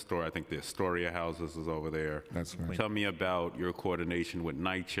over there. I think the Astoria houses is over there. That's right. Tell me about your coordination with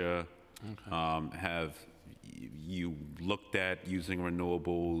NYCC. Okay. Have you looked at using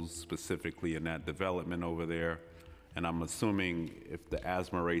renewables specifically in that development over there? And I'm assuming if the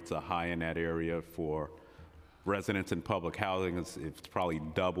asthma rates are high in that area for residents in public housing, it's probably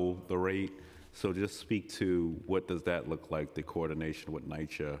double the rate. So just speak to what does that look like, the coordination with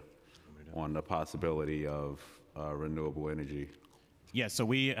NYCC on the possibility of renewable energy? Yeah, so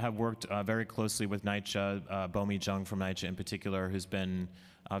we have worked very closely with NYCC, Bomi Jung from NYCC in particular, who's been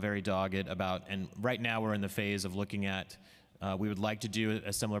very dogged about, and right now we're in the phase of looking at, we would like to do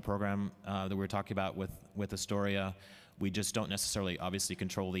a similar program that we were talking about with Astoria. We just don't necessarily obviously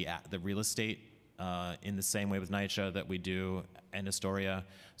control the real estate in the same way with NYCC that we do in Astoria.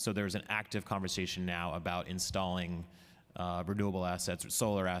 So there's an active conversation now about installing renewable assets,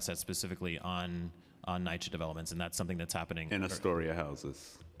 solar assets specifically on NYCC developments, and that's something that's happening in Astoria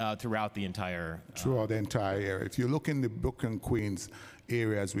houses throughout the entire throughout the entire area. If you look in the Brooklyn, Queens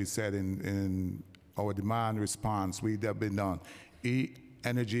area, as we said in our demand response, we have been done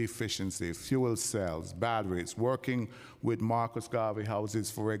energy efficiency, fuel cells, batteries, working with Marcus Garvey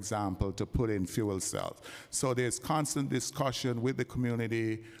houses, for example, to put in fuel cells. So there's constant discussion with the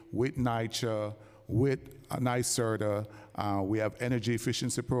community, with NYCC, with NYCC. We have energy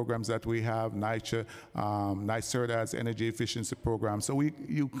efficiency programs that we have. NYCC has energy efficiency programs. So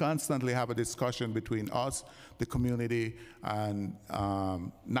you constantly have a discussion between us, the community, and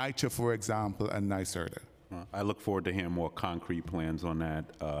NYCC, for example, and NYCC. I look forward to hearing more concrete plans on that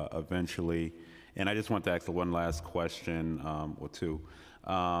eventually. And I just want to ask one last question or two.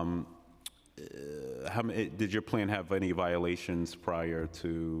 Did your plan have any violations prior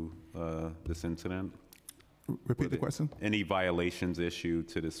to this incident? Repeat the question? Any violations issued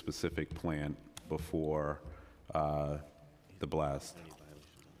to this specific plant before the blast?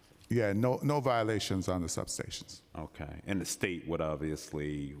 Yeah, no violations on the substations. Okay. And the state would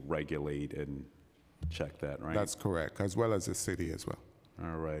obviously regulate and check that, right? That's correct, as well as the city as well.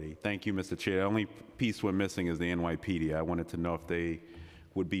 All righty. Thank you, Mr. Chair. The only piece we're missing is the NYPD. I wanted to know if they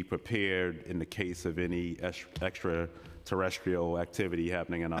would be prepared in the case of any extraterrestrial activity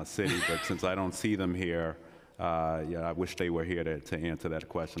happening in our city, but since I don't see them here, yeah, I wish they were here to answer that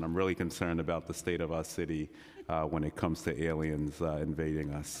question. I'm really concerned about the state of our city when it comes to aliens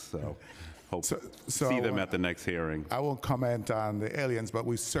invading us. So hope So- see them at the next hearing. I won't comment on the aliens, but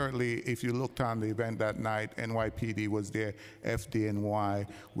we certainly, if you looked on the event that night, NYPD was there, FDNY.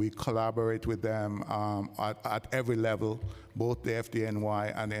 We collaborate with them at every level, both the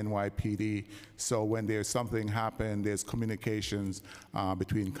FDNY and NYPD. So when there's something happen, there's communications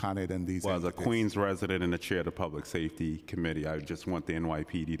between Con Ed and these Well, as a entities. Queens resident and the chair of the Public Safety Committee, I just want the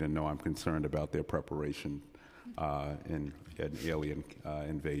NYPD to know I'm concerned about their preparation in alien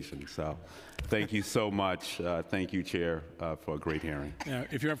invasion. So thank you so much. Thank you, Chair, for a great hearing.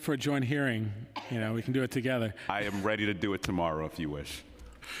 If you're up for a joint hearing, we can do it together. I am ready to do it tomorrow if you wish.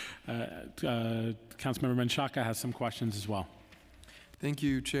 Councilmember Menchaca has some questions as well. Thank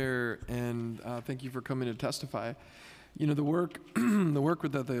you, Chair, and thank you for coming to testify. The work, the work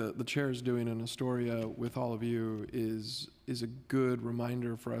that the chair is doing in Astoria with all of you is a good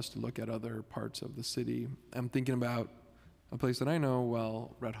reminder for us to look at other parts of the city. I'm thinking about a place that I know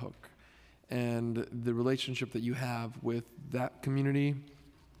well, Red Hook, and the relationship that you have with that community,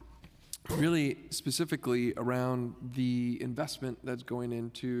 really specifically around the investment that's going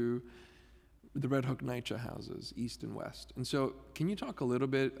into the Red Hook NYCHA houses, east and west. And so can you talk a little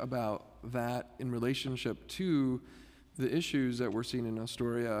bit about that in relationship to the issues that we're seeing in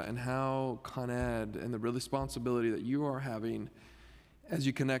Astoria and how Con Ed and the responsibility that you are having as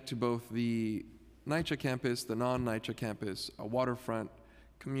you connect to both the NYCHA campus, the non-NYCHA campus, a waterfront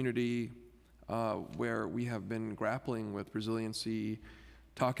community where we have been grappling with resiliency,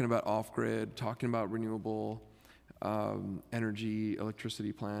 talking about off-grid, talking about renewable energy,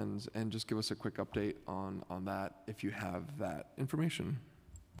 electricity plans, and just give us a quick update on that if you have that information.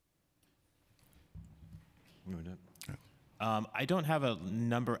 I don't have a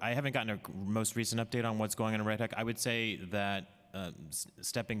number. I haven't gotten a most recent update on what's going on in Red Hook. I would say that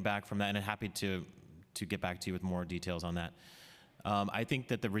stepping back from that, and I'm happy to get back to you with more details on that. I think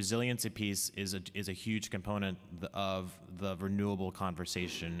that the resiliency piece is a huge component of the renewable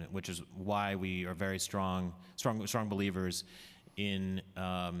conversation, which is why we are very strong believers in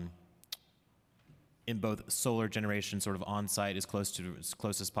both solar generation, sort of on site as close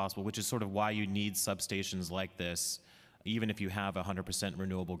as possible, which is sort of why you need substations like this. Even if you have a 100%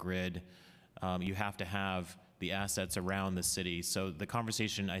 renewable grid, you have to have the assets around the city. So the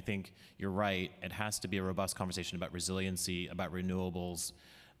conversation, I think you're right, it has to be a robust conversation about resiliency, about renewables,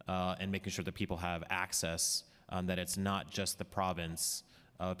 and making sure that people have access, that it's not just the province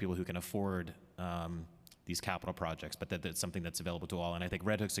of people who can afford these capital projects, but that it's something that's available to all. And I think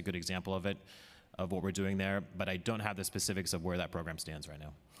Red Hook's a good example of it, of what we're doing there, but I don't have the specifics of where that program stands right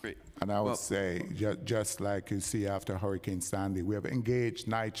now. Great. And I would say, just like you see after Hurricane Sandy, we have engaged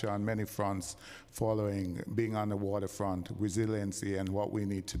NYCHA on many fronts following being on the waterfront, resiliency, and what we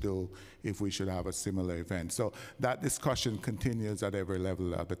need to do if we should have a similar event. So that discussion continues at every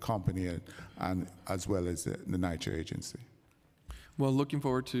level of the company and as well as the NYCHA agency. Well, looking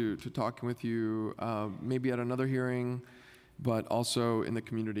forward to talking with you, maybe at another hearing, but also in the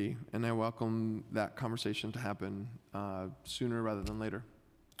community. And I welcome that conversation to happen sooner rather than later.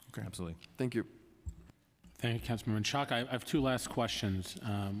 Okay. Absolutely. Thank you. Thank you, Councilmember Menchaca. I have two last questions.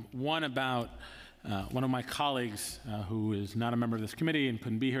 One about one of my colleagues who is not a member of this committee and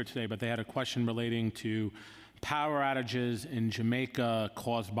couldn't be here today, but they had a question relating to power outages in Jamaica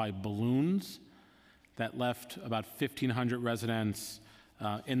caused by balloons that left about 1,500 residents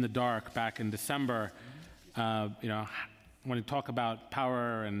in the dark back in December. When you talk about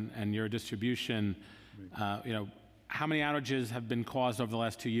power and your distribution, how many outages have been caused over the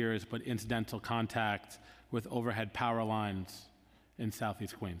last 2 years, but incidental contact with overhead power lines in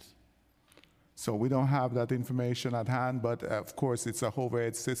Southeast Queens? So we don't have that information at hand, but of course it's a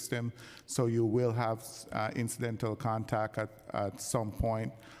overhead system, so you will have incidental contact at some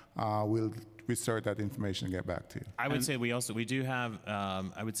point. We'll research that information and get back to you. I would say we do have,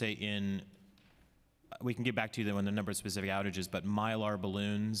 I would say we can get back to you on the number of specific outages, but Mylar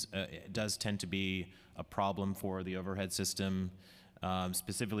balloons does tend to be a problem for the overhead system,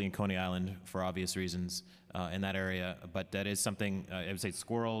 specifically in Coney Island for obvious reasons in that area. But that is something, I would say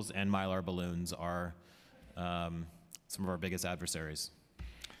squirrels and Mylar balloons are some of our biggest adversaries.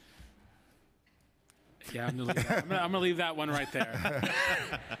 Yeah, I'm gonna leave that one right there.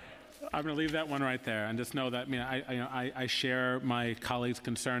 I'm going to leave that one right there, and just know that I share my colleagues'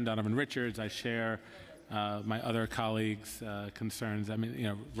 concern, Donovan Richards. I share my other colleagues' concerns.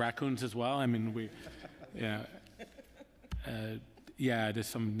 Raccoons as well. There's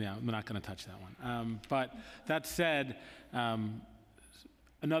some. I'm not going to touch that one. But that said,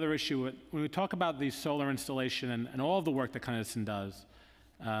 another issue when we talk about the solar installation and all of the work that Con Edison does.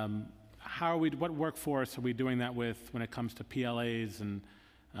 What workforce are we doing that with when it comes to PLAs and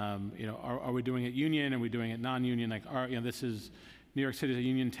Are we doing it union? Are we doing it non-union? Like, this is, New York City is a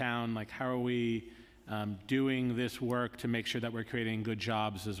union town. Like, how are we doing this work to make sure that we're creating good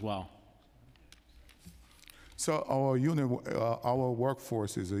jobs as well? So our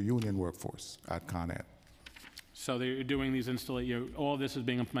workforce is a union workforce at Con Ed. So they're doing these all this is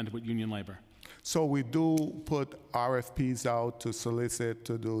being implemented with union labor. So we do put RFPs out to solicit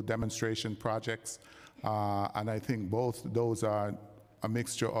to do demonstration projects, and I think both those are a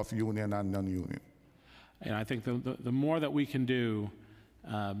mixture of union and non-union. And I think the more that we can do,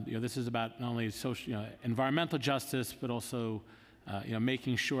 this is about not only social, environmental justice, but also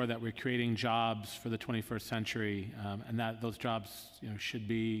making sure that we're creating jobs for the 21st century, and that those jobs should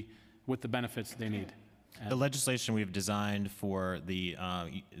be with the benefits they need. The legislation we've designed for the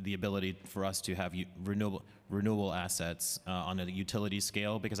ability for us to have renewable assets on a utility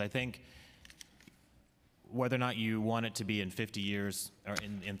scale, because I think whether or not you want it to be in 50 years or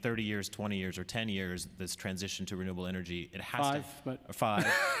in 30 years, 20 years, or 10 years, this transition to renewable energy, it has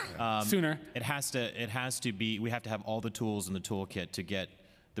Sooner. It has to be. We have to have all the tools in the toolkit to get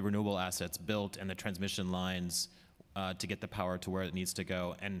the renewable assets built and the transmission lines to get the power to where it needs to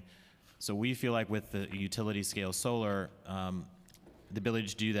go. And so we feel like with the utility scale solar, the ability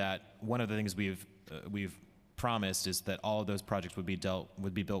to do that, one of the things we've promised is that all of those projects would be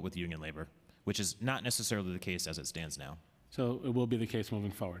built with union labor, which is not necessarily the case as it stands now. So it will be the case moving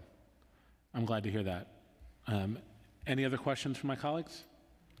forward. I'm glad to hear that. Any other questions from my colleagues?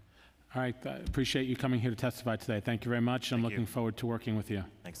 All right, I appreciate you coming here to testify today. Thank you very much. I'm looking forward to working with you.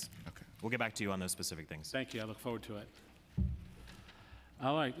 Thanks. Okay. We'll get back to you on those specific things. Thank you. I look forward to it.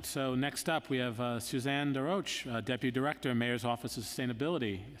 All right, so next up we have Suzanne DeRoche, Deputy Director, Mayor's Office of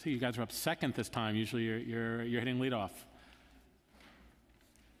Sustainability. I think you guys are up second this time. Usually you're hitting leadoff.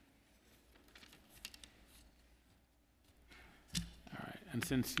 All right, and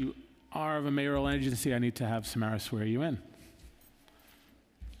since you are of a mayoral agency, I need to have Samara swear you in.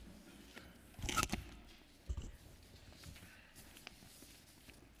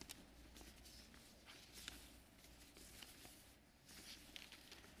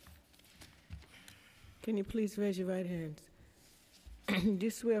 Can you please raise your right hands? Do you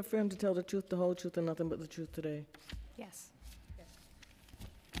swear or affirm to tell the truth, the whole truth, and nothing but the truth today? Yes.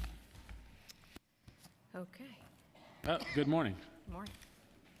 Okay. Oh, good morning. Good morning.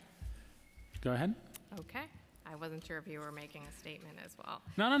 Go ahead. Okay. I wasn't sure if you were making a statement as well.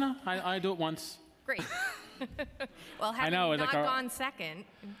 No. I do it once. Great. Well, having know, not like gone second,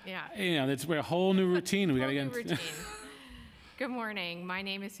 yeah. We're a whole new routine. We got to get into. Routine. Good morning. My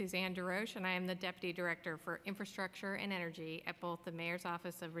name is Suzanne DeRoche, and I am the Deputy Director for Infrastructure and Energy at both the Mayor's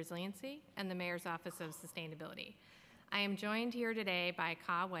Office of Resiliency and the Mayor's Office of Sustainability. I am joined here today by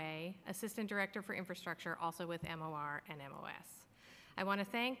Ka Wei, Assistant Director for Infrastructure, also with MOR and MOS. I want to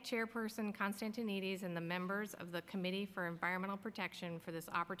thank Chairperson Constantinides and the members of the Committee for Environmental Protection for this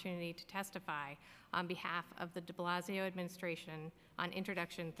opportunity to testify on behalf of the de Blasio administration on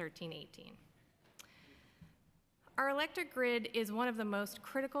Introduction 1318. Our electric grid is one of the most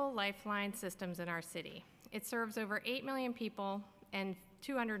critical lifeline systems in our city. It serves over 8 million people and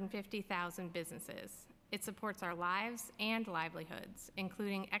 250,000 businesses. It supports our lives and livelihoods,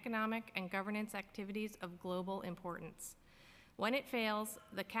 including economic and governance activities of global importance. When it fails,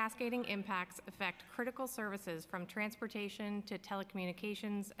 the cascading impacts affect critical services from transportation to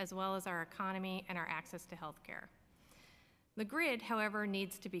telecommunications, as well as our economy and our access to healthcare. The grid, however,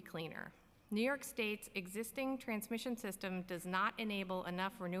 needs to be cleaner. New York State's existing transmission system does not enable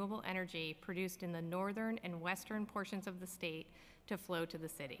enough renewable energy produced in the northern and western portions of the state to flow to the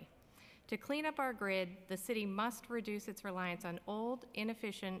city. To clean up our grid, the city must reduce its reliance on old,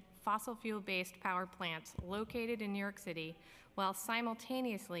 inefficient, fossil fuel-based power plants located in New York City, while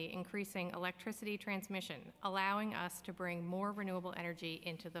simultaneously increasing electricity transmission, allowing us to bring more renewable energy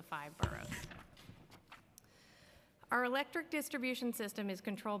into the 5 boroughs. Our electric distribution system is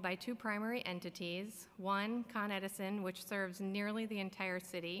controlled by 2 primary entities. One, Con Edison, which serves nearly the entire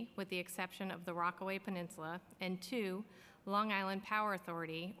city, with the exception of the Rockaway Peninsula, and 2, Long Island Power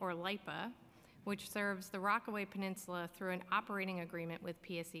Authority, or LIPA, which serves the Rockaway Peninsula through an operating agreement with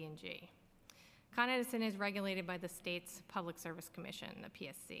PSE&G. Con Edison is regulated by the state's Public Service Commission, the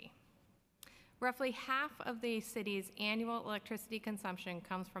PSC. Roughly half of the city's annual electricity consumption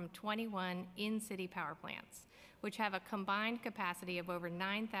comes from 21 in-city power plants, which have a combined capacity of over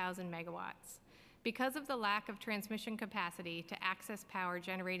 9,000 megawatts. Because of the lack of transmission capacity to access power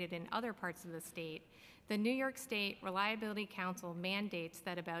generated in other parts of the state, the New York State Reliability Council mandates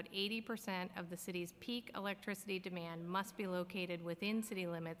that about 80% of the city's peak electricity demand must be located within city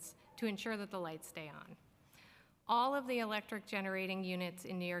limits to ensure that the lights stay on. All of the electric generating units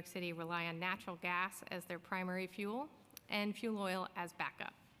in New York City rely on natural gas as their primary fuel and fuel oil as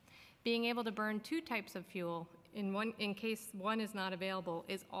backup. Being able to burn two types of fuel in case one is not available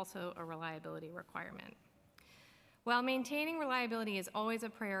is also a reliability requirement. While maintaining reliability is always a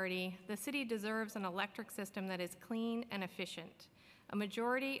priority, the city deserves an electric system that is clean and efficient. A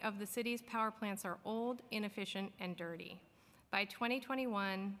majority of the city's power plants are old, inefficient, and dirty. By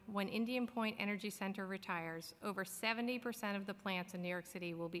 2021, when Indian Point Energy Center retires, over 70% of the plants in New York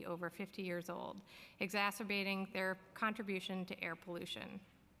City will be over 50 years old, exacerbating their contribution to air pollution.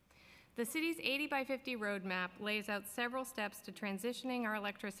 The city's 80 by 50 roadmap lays out several steps to transitioning our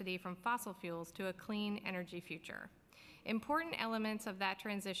electricity from fossil fuels to a clean energy future. Important elements of that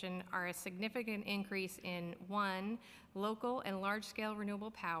transition are a significant increase in 1, local and large-scale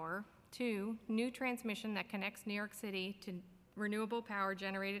renewable power, 2, new transmission that connects New York City to renewable power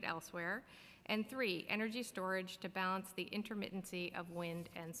generated elsewhere, and 3, energy storage to balance the intermittency of wind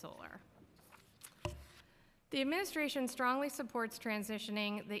and solar. The administration strongly supports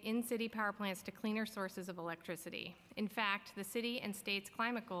transitioning the in-city power plants to cleaner sources of electricity. In fact, the city and state's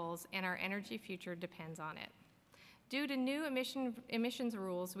climate goals and our energy future depends on it. Due to new emissions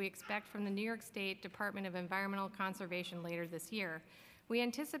rules we expect from the New York State Department of Environmental Conservation later this year, we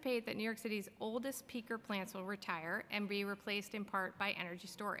anticipate that New York City's oldest peaker plants will retire and be replaced in part by energy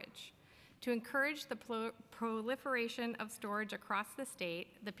storage. To encourage the proliferation of storage across the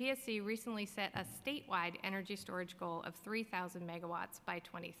state, the PSC recently set a statewide energy storage goal of 3,000 megawatts by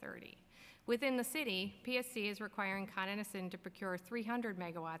 2030. Within the city, PSC is requiring Con Edison to procure 300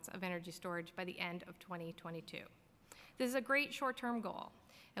 megawatts of energy storage by the end of 2022. This is a great short-term goal,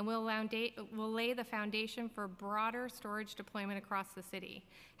 and will lay the foundation for broader storage deployment across the city.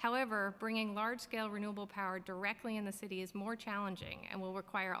 However, bringing large-scale renewable power directly in the city is more challenging and will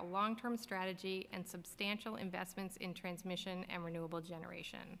require a long-term strategy and substantial investments in transmission and renewable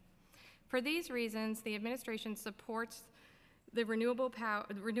generation. For these reasons, the administration supports the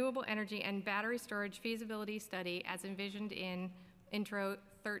renewable energy and battery storage feasibility study as envisioned in Intro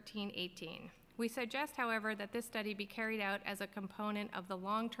 1318. We suggest, however, that this study be carried out as a component of the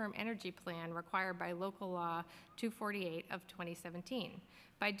long-term energy plan required by Local Law 248 of 2017.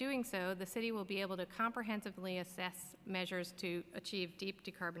 By doing so, the city will be able to comprehensively assess measures to achieve deep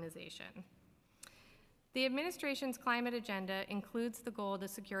decarbonization. The administration's climate agenda includes the goal to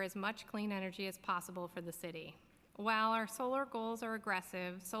secure as much clean energy as possible for the city. While our solar goals are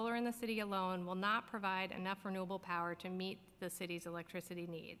aggressive, solar in the city alone will not provide enough renewable power to meet the city's electricity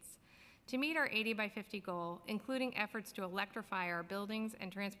needs. To meet our 80 by 50 goal, including efforts to electrify our buildings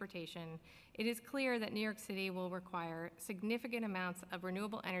and transportation, it is clear that New York City will require significant amounts of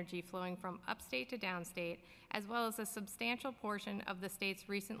renewable energy flowing from upstate to downstate, as well as a substantial portion of the state's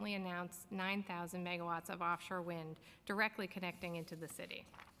recently announced 9,000 megawatts of offshore wind directly connecting into the city.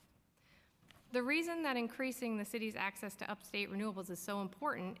 The reason that increasing the city's access to upstate renewables is so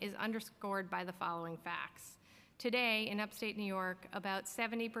important is underscored by the following facts. Today, in upstate New York, about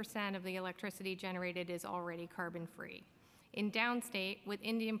 70% of the electricity generated is already carbon-free. In downstate, with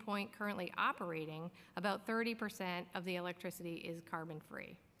Indian Point currently operating, about 30% of the electricity is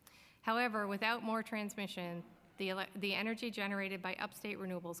carbon-free. However, without more transmission, the energy generated by upstate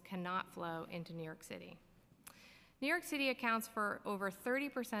renewables cannot flow into New York City. New York City accounts for over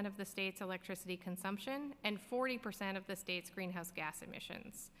 30% of the state's electricity consumption and 40% of the state's greenhouse gas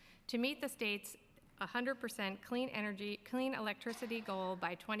emissions. To meet the state's 100% clean electricity goal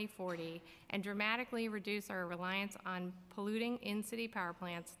by 2040 and dramatically reduce our reliance on polluting in-city power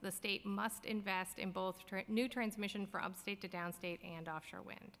plants, the state must invest in both new transmission for upstate to downstate and offshore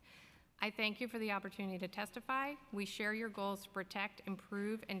wind. I thank you for the opportunity to testify. We share your goals to protect,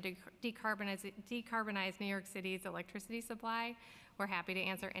 improve, and decarbonize New York City's electricity supply. We're happy to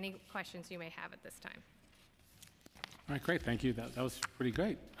answer any questions you may have at this time. All right, great, thank you. That was pretty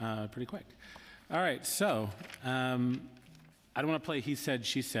great, pretty quick. All right, so I don't want to play he said,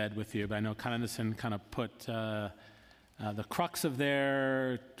 she said with you, but I know Con Edison kind of put the crux of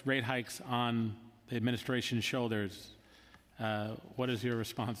their rate hikes on the administration's shoulders. What is your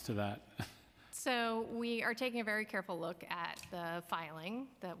response to that? So we are taking a very careful look at the filing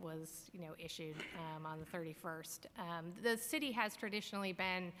that was, issued on the 31st. The city has traditionally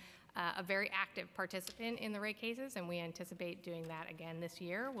been a very active participant in the rate cases, and we anticipate doing that again this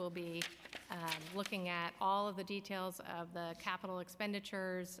year. We'll be looking at all of the details of the capital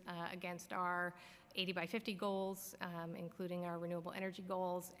expenditures against our 80 by 50 goals, including our renewable energy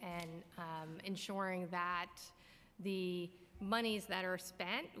goals, and ensuring that the monies that are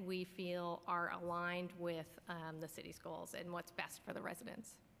spent, we feel are aligned with the city's goals and what's best for the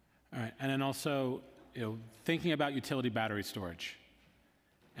residents. All right, and then also, thinking about utility battery storage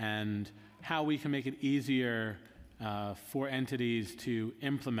and how we can make it easier for entities to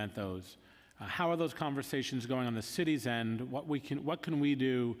implement those. How are those conversations going on the city's end? What can we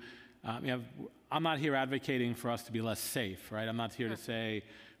do? I'm not here advocating for us to be less safe, right? I'm not here to say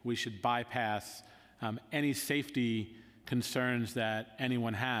we should bypass any safety concerns that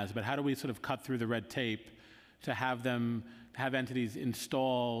anyone has, but how do we sort of cut through the red tape to have entities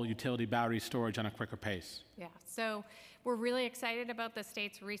install utility battery storage on a quicker pace? Yeah, so we're really excited about the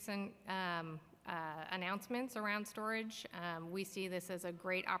state's recent announcements around storage. We see this as a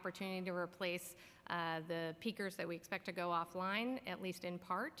great opportunity to replace the peakers that we expect to go offline, at least in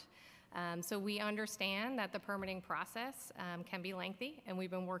part. So we understand that the permitting process can be lengthy, and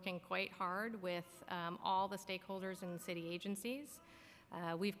we've been working quite hard with all the stakeholders and city agencies.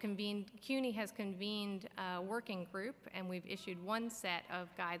 CUNY has convened a working group, and we've issued one set of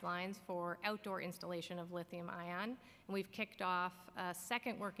guidelines for outdoor installation of lithium ion, and we've kicked off a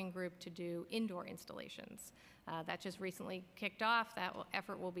second working group to do indoor installations. That just recently kicked off. That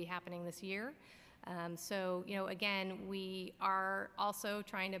effort will be happening this year. So, again, we are also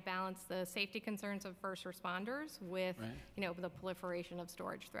trying to balance the safety concerns of first responders with, the proliferation of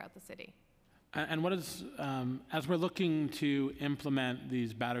storage throughout the city. And what is, as we're looking to implement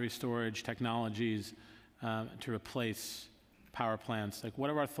these battery storage technologies to replace power plants, like what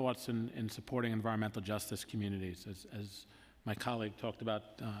are our thoughts in supporting environmental justice communities? As my colleague talked about,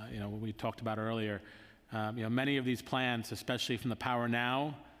 we talked about earlier, many of these plants, especially from the Power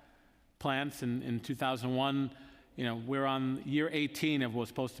Now plants in 2001, we're on year 18 of what's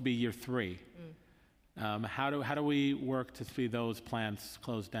supposed to be year 3. How do we work to see those plants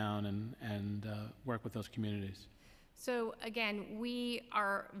closed down and work with those communities? So again, we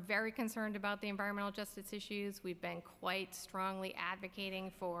are very concerned about the environmental justice issues. We've been quite strongly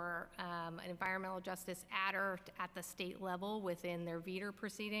advocating for an environmental justice adder at the state level within their VEDR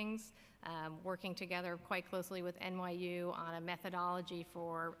proceedings, working together quite closely with NYU on a methodology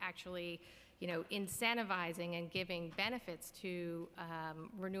for actually incentivizing and giving benefits to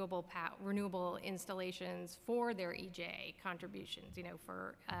renewable installations for their EJ contributions,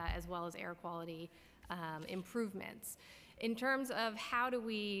 for as well as air quality improvements. In terms of how do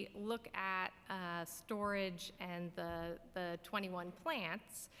we look at storage and the 21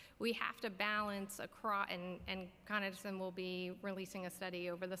 plants, we have to balance across, and Con Edison will be releasing a study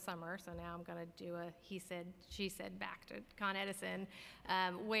over the summer, so now I'm going to do a he said, she said back to Con Edison,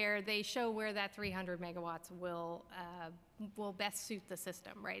 where they show where that 300 megawatts will best suit the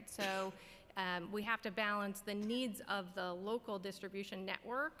system, right? So we have to balance the needs of the local distribution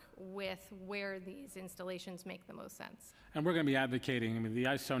network with where these installations make the most sense. And we're going to be advocating, the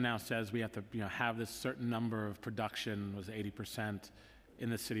ISO now says we have to have this certain number of production, was 80% in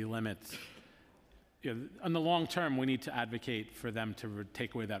the city limits. In the long term, we need to advocate for them to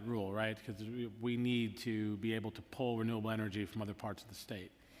take away that rule, right? Because we need to be able to pull renewable energy from other parts of the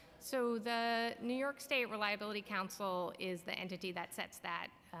state. So the New York State Reliability Council is the entity that sets that.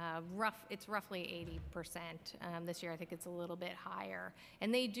 It's roughly 80%. This year, I think it's a little bit higher.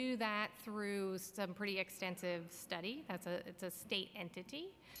 And they do that through some pretty extensive study. It's a state entity.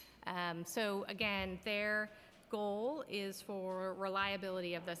 So again, their goal is for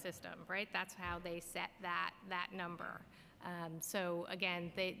reliability of the system, right? That's how they set that number. So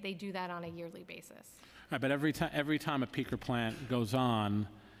again, they do that on a yearly basis. Right, but every time a peaker plant goes on,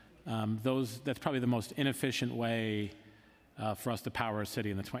 that's probably the most inefficient way for us to power a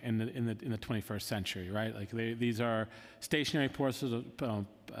city in the 21st century, right? Like these are stationary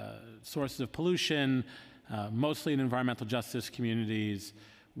sources of pollution, mostly in environmental justice communities,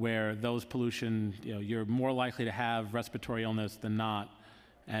 where those pollution, you're more likely to have respiratory illness than not,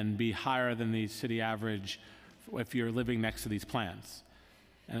 and be higher than the city average if you're living next to these plants.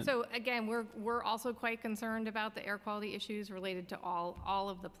 So again, we're also quite concerned about the air quality issues related to all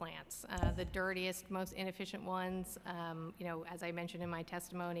of the plants. The dirtiest, most inefficient ones, as I mentioned in my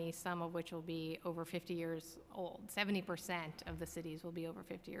testimony, some of which will be over 50 years old. 70% of the cities will be over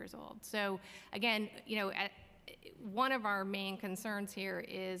 50 years old. So again, one of our main concerns here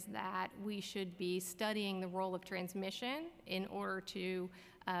is that we should be studying the role of transmission in order to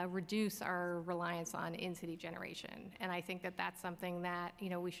reduce our reliance on in-city generation. And I think that that's something that,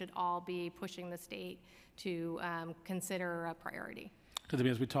 we should all be pushing the state to consider a priority. Because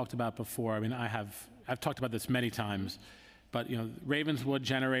as we talked about before, I've talked about this many times, but Ravenswood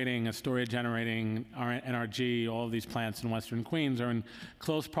generating, Astoria generating, NRG, all of these plants in Western Queens are in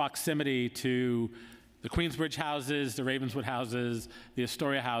close proximity to the Queensbridge houses, the Ravenswood houses, the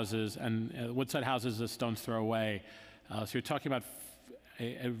Astoria houses, and Woodside houses a stone's throw away. So you're talking about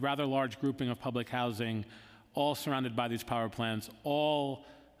a rather large grouping of public housing, all surrounded by these power plants, all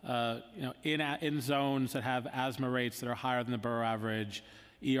in zones that have asthma rates that are higher than the borough average.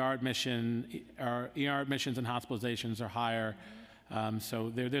 ER admissions and hospitalizations are higher.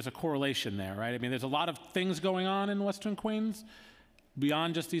 So there's a correlation there, right? I mean, there's a lot of things going on in Western Queens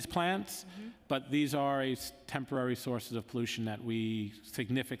beyond just these plants, but these are temporary sources of pollution that we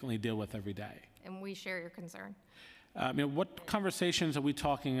significantly deal with every day. And we share your concern. What conversations are we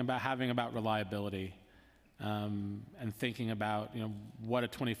having about reliability and thinking about what a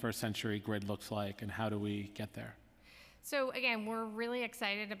 21st century grid looks like and how do we get there? So again, we're really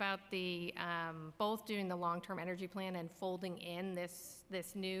excited about the both doing the long-term energy plan and folding in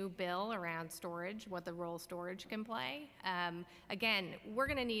this new bill around storage, what the role storage can play. Again, we're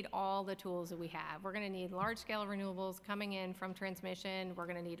going to need all the tools that we have. We're going to need large-scale renewables coming in from transmission. We're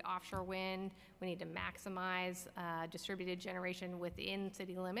going to need offshore wind. We need to maximize distributed generation within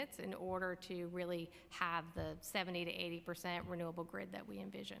city limits in order to really have the 70 to 80% renewable grid that we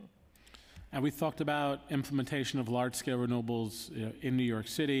envision. And we talked about implementation of large-scale renewables in New York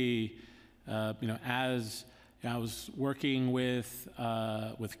City. As I was working with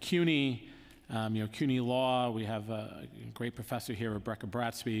CUNY, CUNY Law, we have a great professor here, Rebecca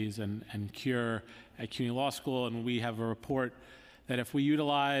Bratsby's, and Cure at CUNY Law School, and we have a report that if we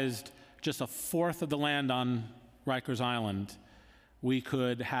utilized just a fourth of the land on Rikers Island, we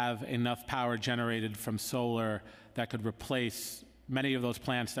could have enough power generated from solar that could replace many of those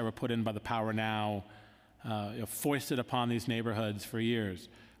plants that were put in by the Power Now, foisted upon these neighborhoods for years.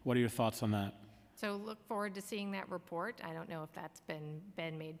 What are your thoughts on that? So look forward to seeing that report. I don't know if that's been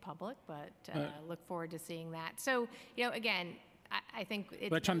made public, but look forward to seeing that. So, again, I think it's...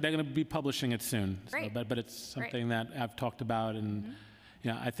 They're going to be publishing it soon, Great. But it's something that I've talked about, and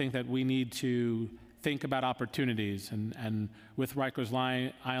I think that we need to think about opportunities, and with Rikers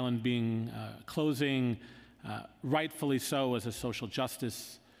Island being closing, rightfully so as a social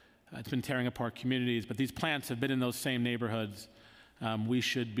justice. It's been tearing apart communities, but these plants have been in those same neighborhoods. We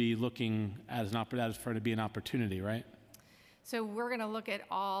should be looking for it to be an opportunity, right? So we're going to look at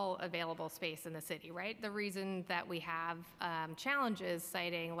all available space in the city, right? The reason that we have challenges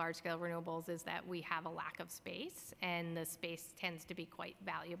citing large-scale renewables is that we have a lack of space, and the space tends to be quite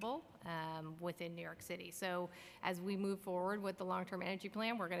valuable within New York City. So as we move forward with the long-term energy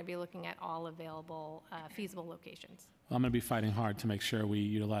plan, we're going to be looking at all available feasible locations. Well, I'm going to be fighting hard to make sure we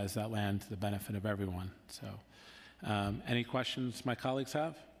utilize that land to the benefit of everyone. So any questions my colleagues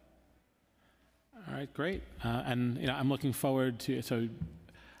have? All right, great. And I'm looking forward to, so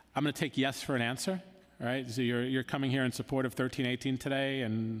I'm going to take yes for an answer, all right? So you're coming here in support of 1318 today,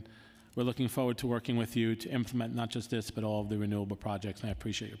 and we're looking forward to working with you to implement not just this, but all of the renewable projects, and I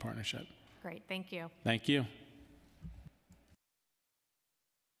appreciate your partnership. Great, thank you. Thank you.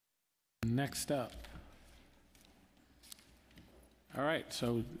 Next up. All right,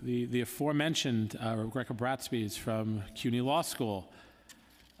 so the aforementioned Rebecca Bratsby's from CUNY Law School.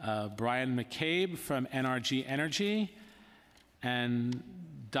 Brian McCabe from NRG Energy, and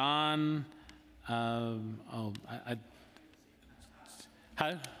Don,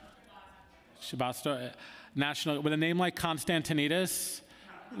 Shabastar, national, with a name like Constantinides,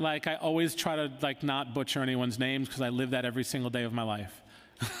 like I always try to not butcher anyone's names because I live that every single day of my life.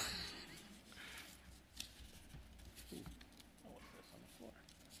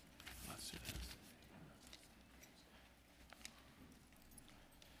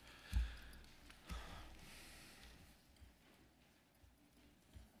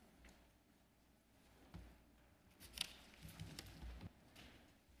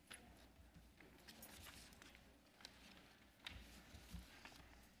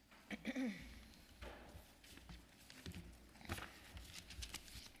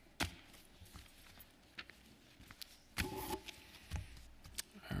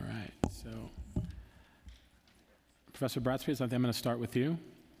 Professor Bratsby, I think I'm going to start with you.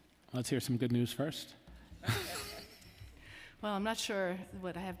 Let's hear some good news first. Well, I'm not sure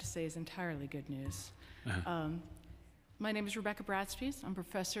what I have to say is entirely good news. My name is Rebecca Bratsby. I'm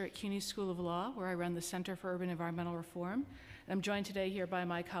professor at CUNY School of Law, where I run the Center for Urban Environmental Reform. And I'm joined today here by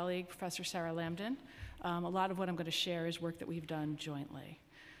my colleague, Professor Sarah Lambden. A lot of what I'm going to share is work that we've done jointly.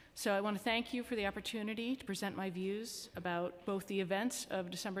 So I want to thank you for the opportunity to present my views about both the events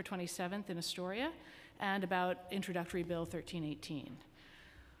of December 27th in Astoria and about Introductory Bill 1318.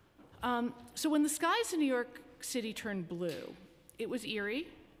 So when the skies in New York City turned blue, it was eerie,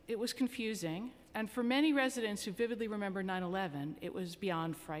 it was confusing, and for many residents who vividly remember 9/11, it was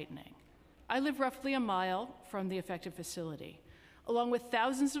beyond frightening. I live roughly a mile from the affected facility. Along with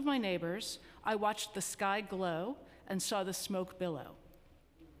thousands of my neighbors, I watched the sky glow and saw the smoke billow.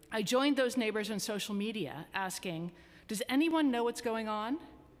 I joined those neighbors on social media asking, does anyone know what's going on?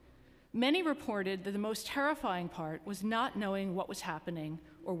 Many reported that the most terrifying part was not knowing what was happening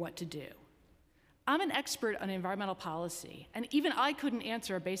or what to do. I'm an expert on environmental policy, and even I couldn't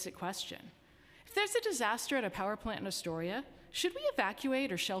answer a basic question. If there's a disaster at a power plant in Astoria, should we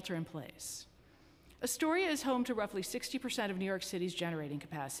evacuate or shelter in place? Astoria is home to roughly 60% of New York City's generating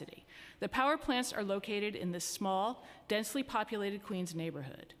capacity. The power plants are located in this small, densely populated Queens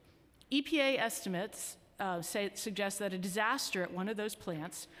neighborhood. EPA estimates suggest that a disaster at one of those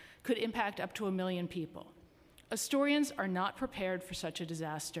plants could impact up to 1 million people. Astorians are not prepared for such a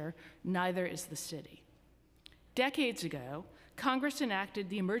disaster, neither is the city. Decades ago, Congress enacted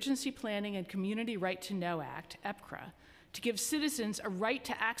the Emergency Planning and Community Right to Know Act, EPCRA, to give citizens a right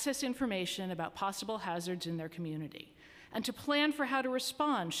to access information about possible hazards in their community and to plan for how to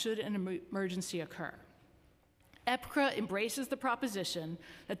respond should an emergency occur. EPCRA embraces the proposition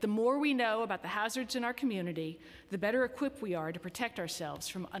that the more we know about the hazards in our community, the better equipped we are to protect ourselves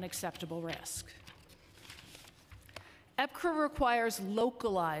from unacceptable risk. EPCRA requires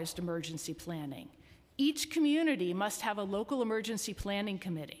localized emergency planning. Each community must have a local emergency planning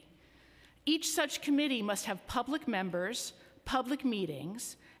committee. Each such committee must have public members, public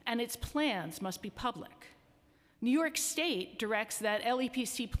meetings, and its plans must be public. New York State directs that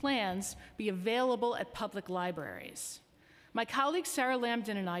LEPC plans be available at public libraries. My colleague Sarah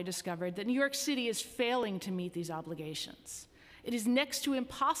Lambden and I discovered that New York City is failing to meet these obligations. It is next to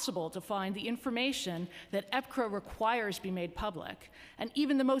impossible to find the information that EPCRA requires be made public, and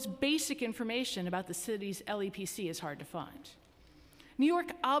even the most basic information about the city's LEPC is hard to find. New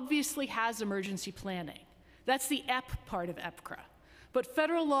York obviously has emergency planning. That's the EP part of EPCRA. But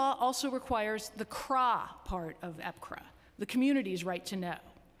federal law also requires the CRA part of EPCRA, the community's right to know.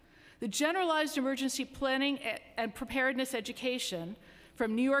 The generalized emergency planning and preparedness education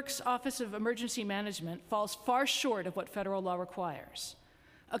from New York's Office of Emergency Management falls far short of what federal law requires.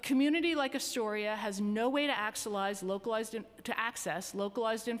 A community like Astoria has no way to access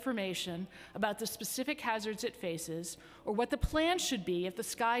localized information about the specific hazards it faces or what the plan should be if the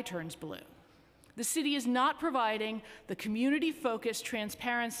sky turns blue. The city is not providing the community-focused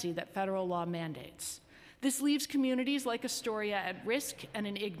transparency that federal law mandates. This leaves communities like Astoria at risk and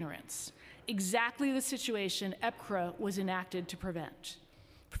in ignorance, exactly the situation EPCRA was enacted to prevent.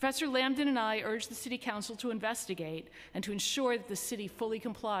 Professor Lambden and I urge the City Council to investigate and to ensure that the city fully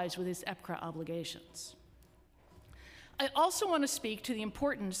complies with its EPCRA obligations. I also want to speak to the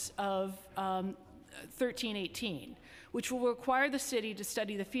importance of 1318, which will require the city to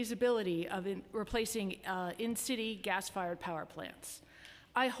study the feasibility of replacing in-city gas-fired power plants.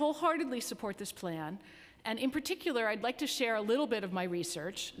 I wholeheartedly support this plan, and in particular, I'd like to share a little bit of my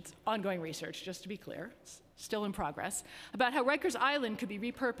research, it's ongoing research, just to be clear, it's still in progress, about how Rikers Island could be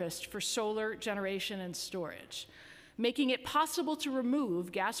repurposed for solar generation and storage, making it possible to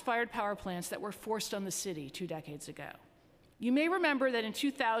remove gas-fired power plants that were forced on the city 2 decades ago. You may remember that in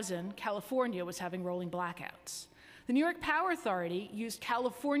 2000, California was having rolling blackouts. The New York Power Authority used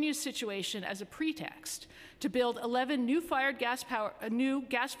California's situation as a pretext to build 11 new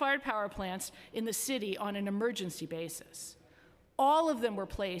gas-fired power plants in the city on an emergency basis. All of them were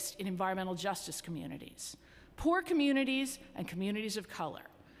placed in environmental justice communities, poor communities and communities of color.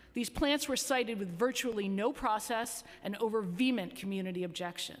 These plants were cited with virtually no process and over vehement community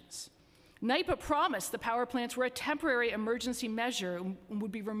objections. NYPA promised the power plants were a temporary emergency measure and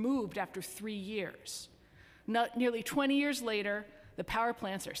would be removed after 3 years. Nearly 20 years later, the power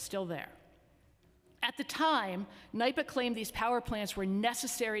plants are still there. At the time, NYPA claimed these power plants were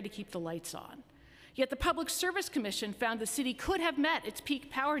necessary to keep the lights on. Yet the Public Service Commission found the city could have met its peak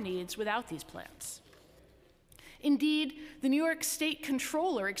power needs without these plants. Indeed, the New York State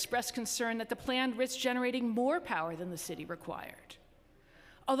Controller expressed concern that the plan risked generating more power than the city required.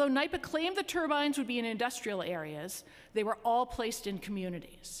 Although NYPA claimed the turbines would be in industrial areas, they were all placed in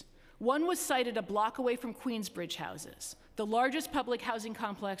communities. One was sited a block away from Queensbridge houses, the largest public housing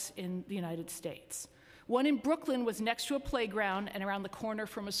complex in the United States. One in Brooklyn was next to a playground and around the corner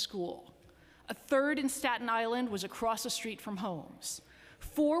from a school. A third in Staten Island was across the street from homes.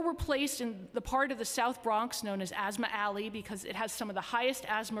 4 were placed in the part of the South Bronx known as Asthma Alley because it has some of the highest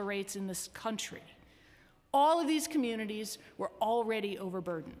asthma rates in this country. All of these communities were already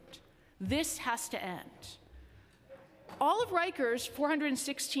overburdened. This has to end. All of Rikers'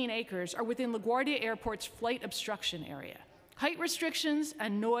 416 acres are within LaGuardia Airport's flight obstruction area. Height restrictions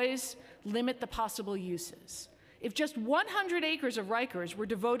and noise limit the possible uses. If just 100 acres of Rikers were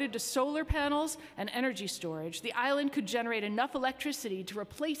devoted to solar panels and energy storage, the island could generate enough electricity to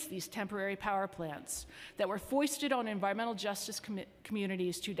replace these temporary power plants that were foisted on environmental justice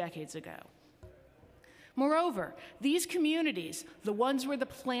communities 2 decades ago. Moreover, these communities, the ones where the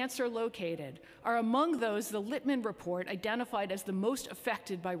plants are located, are among those the Littman report identified as the most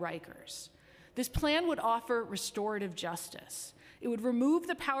affected by Rikers. This plan would offer restorative justice. It would remove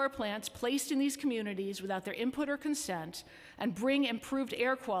the power plants placed in these communities without their input or consent and bring improved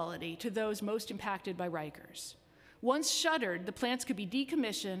air quality to those most impacted by Rikers. Once shuttered, the plants could be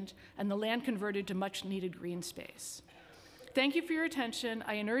decommissioned and the land converted to much-needed green space. Thank you for your attention.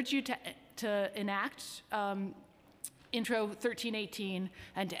 I urge you to enact Intro 1318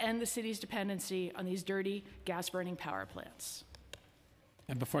 and to end the city's dependency on these dirty gas-burning power plants.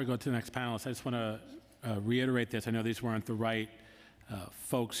 And before I go to the next panelist, I just want to reiterate this. I know these weren't the right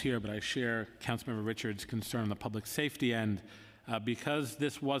folks here, but I share Councilmember Richards' concern on the public safety end. Because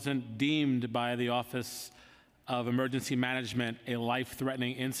this wasn't deemed by the Office of Emergency Management a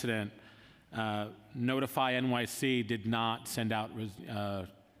life-threatening incident, Notify NYC did not send out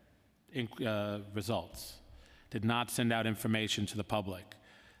results, did not send out information to the public,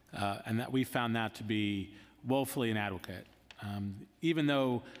 and that we found that to be woefully inadequate. Even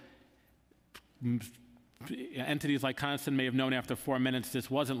though entities like Constance may have known after 4 minutes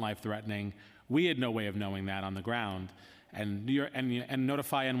this wasn't life-threatening, we had no way of knowing that on the ground, and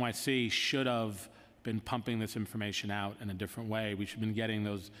Notify NYC should have been pumping this information out in a different way. We should have been getting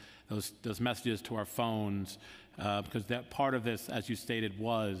those messages to our phones, because that part of this, as you stated,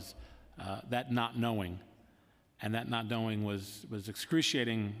 was that not knowing, and that not knowing was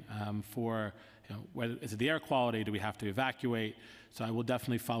excruciating for, whether is it the air quality, do we have to evacuate? So I will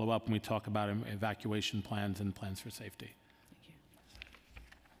definitely follow up when we talk about evacuation plans and plans for safety. Thank you.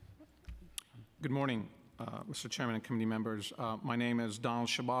 Good morning, Mr. Chairman and committee members. My name is Donald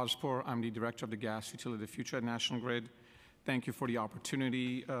Shabazpour. I'm the Director of the Gas Utility Future at National Grid. Thank you for the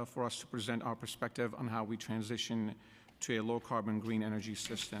opportunity for us to present our perspective on how we transition to a low-carbon green energy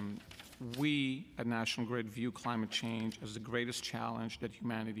system. We at National Grid view climate change as the greatest challenge that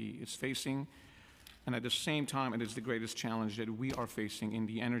humanity is facing, and at the same time, it is the greatest challenge that we are facing in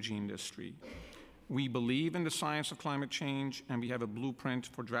the energy industry. We believe in the science of climate change, and we have a blueprint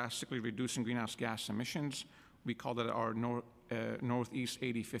for drastically reducing greenhouse gas emissions. We call that our Northeast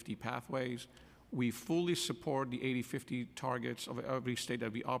 80-50 pathways. We fully support the 80-50 targets of every state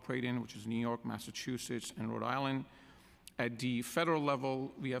that we operate in, which is New York, Massachusetts, and Rhode Island. At the federal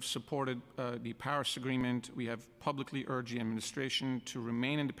level, we have supported the Paris Agreement. We have publicly urged the administration to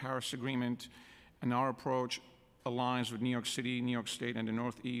remain in the Paris Agreement, and our approach aligns with New York City, New York State, and the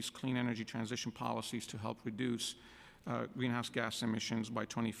Northeast clean energy transition policies to help reduce greenhouse gas emissions by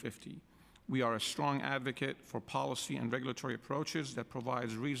 2050. We are a strong advocate for policy and regulatory approaches that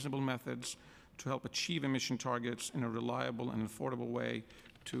provides reasonable methods to help achieve emission targets in a reliable and affordable way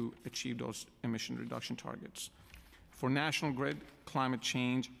to achieve those emission reduction targets. For National Grid, climate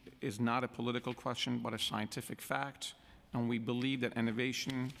change is not a political question, but a scientific fact, and we believe that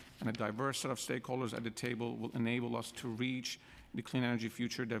innovation and a diverse set of stakeholders at the table will enable us to reach the clean energy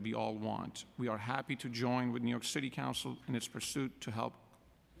future that we all want. We are happy to join with New York City Council in its pursuit to help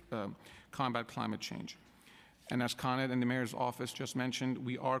combat climate change. And as Con Ed and the Mayor's Office just mentioned,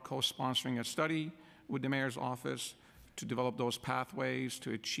 we are co-sponsoring a study with the Mayor's Office to develop those pathways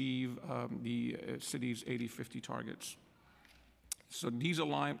to achieve the city's 80-50 targets. So the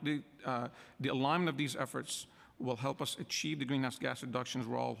alignment of these efforts will help us achieve the greenhouse gas reductions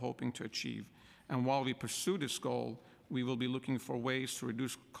we're all hoping to achieve. And while we pursue this goal, we will be looking for ways to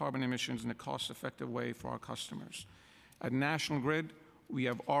reduce carbon emissions in a cost-effective way for our customers. At National Grid, we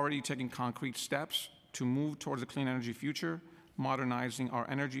have already taken concrete steps to move towards a clean energy future, modernizing our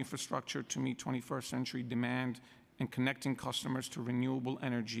energy infrastructure to meet 21st century demand and connecting customers to renewable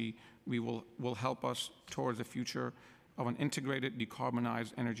energy. Will help us towards the future of an integrated,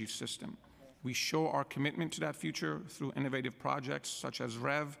 decarbonized energy system. We show our commitment to that future through innovative projects such as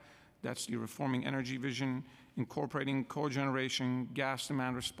REV, that's the Reforming Energy Vision, incorporating cogeneration, gas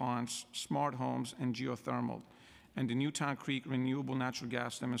demand response, smart homes, and geothermal, and the Newtown Creek Renewable Natural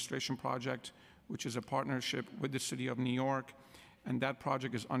Gas Demonstration Project, which is a partnership with the City of New York, and that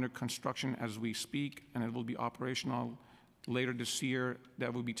project is under construction as we speak, and it will be operational later this year.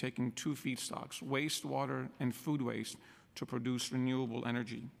 That will be taking 2 feedstocks, wastewater and food waste, to produce renewable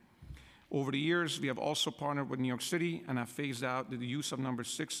energy. Over the years, we have also partnered with New York City and have phased out the use of number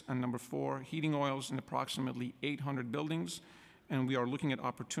 6 and number 4 heating oils in approximately 800 buildings, and we are looking at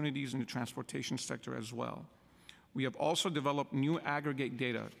opportunities in the transportation sector as well. We have also developed new aggregate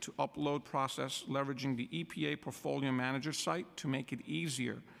data to upload process, leveraging the EPA Portfolio Manager site to make it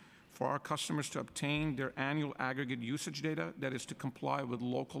easier for our customers to obtain their annual aggregate usage data that is to comply with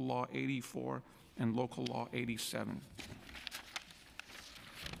Local Law 84 and Local Law 87.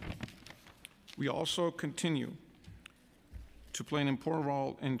 We also continue to play an important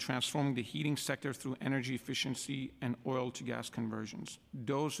role in transforming the heating sector through energy efficiency and oil to gas conversions.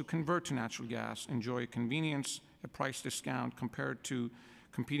 Those who convert to natural gas enjoy a convenience, a price discount compared to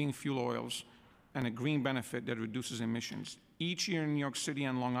competing fuel oils, and a green benefit that reduces emissions. Each year in New York City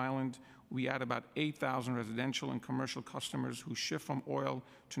and Long Island, we add about 8,000 residential and commercial customers who shift from oil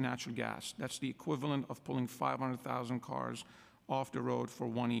to natural gas. That's the equivalent of pulling 500,000 cars off the road for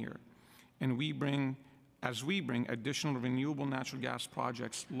 1 year. And as we bring additional renewable natural gas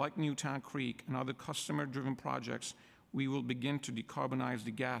projects like Newtown Creek and other customer-driven projects, we will begin to decarbonize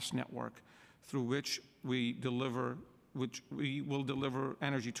the gas network through which we will deliver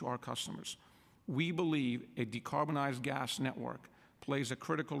energy to our customers. We believe a decarbonized gas network plays a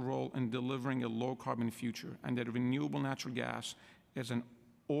critical role in delivering a low-carbon future, and that renewable natural gas is an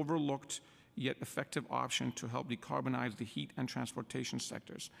overlooked yet effective option to help decarbonize the heat and transportation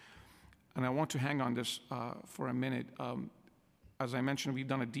sectors. And I want to hang on this for a minute. As I mentioned, we've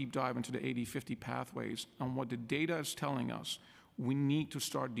done a deep dive into the 80-50 pathways, and what the data is telling us, we need to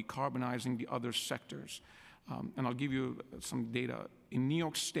start decarbonizing the other sectors. And I'll give you some data. In New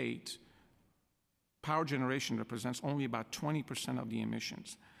York State, power generation represents only about 20% of the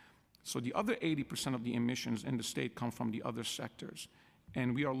emissions. So the other 80% of the emissions in the state come from the other sectors.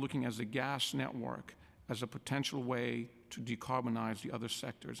 And we are looking as a gas network as a potential way to decarbonize the other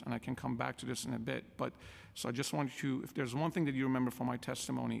sectors. And I can come back to this in a bit. But so I just want you, if there's one thing that you remember from my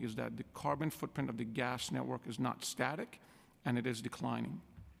testimony, is that the carbon footprint of the gas network is not static, and it is declining.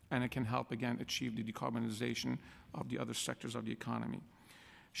 And it can help, again, achieve the decarbonization of the other sectors of the economy.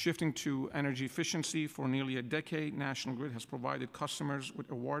 Shifting to energy efficiency, for nearly a decade, National Grid has provided customers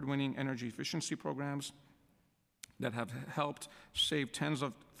with award-winning energy efficiency programs that have helped save tens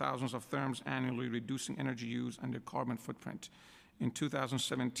of thousands of therms annually, reducing energy use and their carbon footprint. In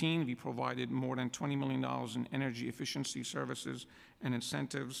 2017, we provided more than $20 million in energy efficiency services and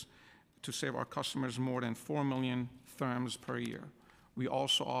incentives to save our customers more than 4 million therms per year. We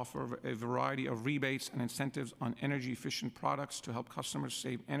also offer a variety of rebates and incentives on energy-efficient products to help customers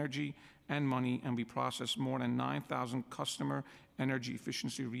save energy and money, and we process more than 9,000 customer energy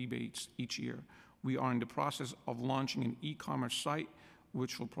efficiency rebates each year. We are in the process of launching an e-commerce site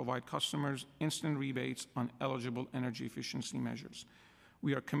which will provide customers instant rebates on eligible energy efficiency measures.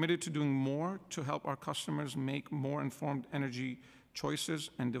 We are committed to doing more to help our customers make more informed energy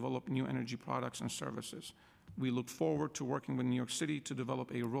choices and develop new energy products and services. We look forward to working with New York City to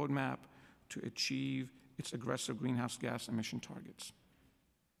develop a roadmap to achieve its aggressive greenhouse gas emission targets.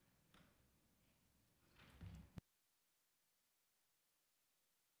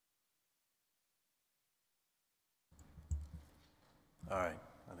 All right,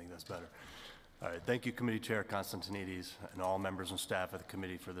 I think that's better. All right, thank you, Committee Chair Constantinides, and all members and staff of the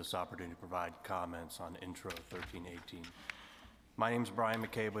committee for this opportunity to provide comments on Intro 1318. My name is Brian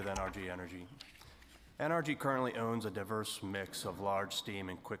McCabe with NRG Energy. NRG currently owns a diverse mix of large steam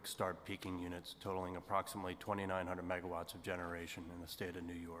and quick start peaking units totaling approximately 2,900 megawatts of generation in the state of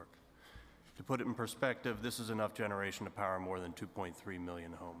New York. To put it in perspective, this is enough generation to power more than 2.3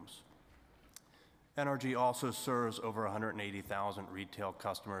 million homes. NRG also serves over 180,000 retail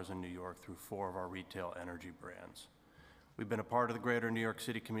customers in New York through 4 of our retail energy brands. We've been a part of the greater New York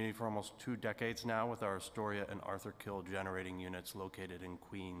City community for almost 2 decades now with our Astoria and Arthur Kill generating units located in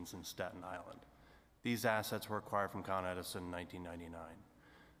Queens and Staten Island. These assets were acquired from Con Edison in 1999.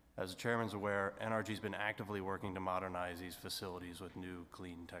 As the chairman's aware, NRG's been actively working to modernize these facilities with new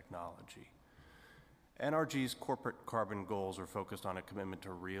clean technology. NRG's corporate carbon goals are focused on a commitment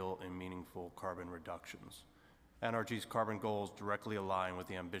to real and meaningful carbon reductions. NRG's carbon goals directly align with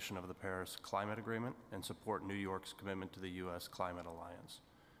the ambition of the Paris Climate Agreement and support New York's commitment to the U.S. Climate Alliance.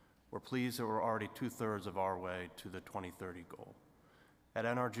 We're pleased that we're already 2/3 of our way to the 2030 goal. At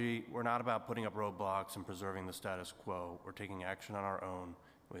NRG, we're not about putting up roadblocks and preserving the status quo. We're taking action on our own.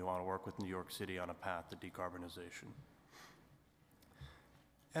 We want to work with New York City on a path to decarbonization.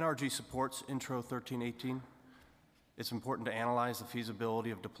 NRG supports Intro 1318. It's important to analyze the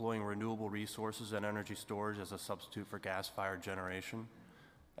feasibility of deploying renewable resources and energy storage as a substitute for gas-fired generation.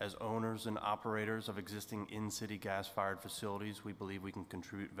 As owners and operators of existing in-city gas-fired facilities, we believe we can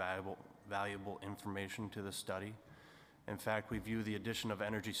contribute valuable information to the study. In fact, we view the addition of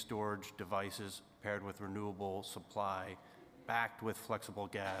energy storage devices paired with renewable supply backed with flexible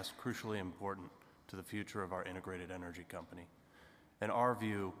gas crucially important to the future of our integrated energy company. In our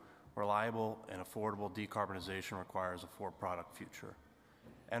view, reliable and affordable decarbonization requires a four-product future.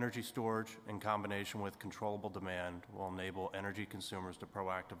 Energy storage, in combination with controllable demand, will enable energy consumers to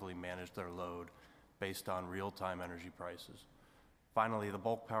proactively manage their load based on real-time energy prices. Finally, the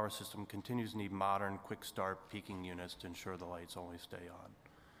bulk power system continues to need modern, quick-start peaking units to ensure the lights only stay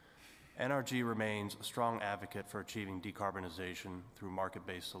on. NRG remains a strong advocate for achieving decarbonization through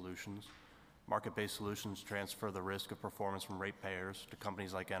market-based solutions. Market-based solutions transfer the risk of performance from ratepayers to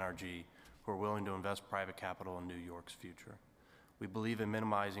companies like NRG who are willing to invest private capital in New York's future. We believe in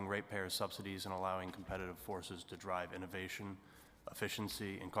minimizing ratepayer subsidies and allowing competitive forces to drive innovation,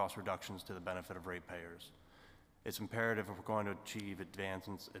 efficiency, and cost reductions to the benefit of ratepayers. It's imperative if we're going to achieve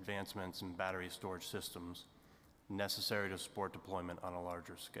advancements in battery storage systems necessary to support deployment on a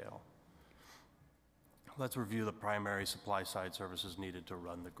larger scale. Let's review the primary supply-side services needed to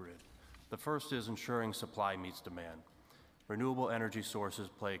run the grid. The first is ensuring supply meets demand. Renewable energy sources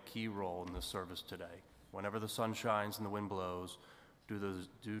play a key role in this service today. Whenever the sun shines and the wind blows,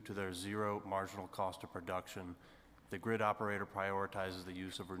 due to their zero marginal cost of production, the grid operator prioritizes the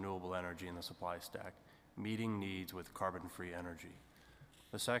use of renewable energy in the supply stack, meeting needs with carbon-free energy.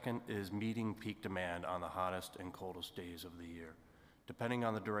 The second is meeting peak demand on the hottest and coldest days of the year. Depending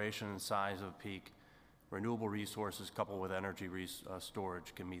on the duration and size of peak, renewable resources coupled with energy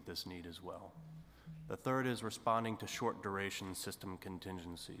storage can meet this need as well. The third is responding to short-duration system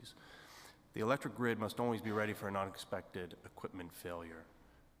contingencies. The electric grid must always be ready for an unexpected equipment failure.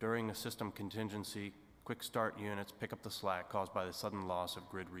 During a system contingency, quick start units pick up the slack caused by the sudden loss of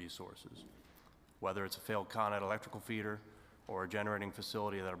grid resources. Whether it's a failed Con Ed electrical feeder or a generating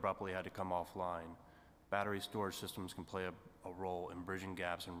facility that abruptly had to come offline, battery storage systems can play a role in bridging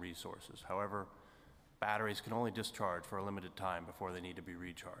gaps in resources. However, batteries can only discharge for a limited time before they need to be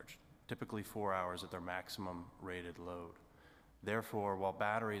recharged, typically 4 hours at their maximum rated load. Therefore, while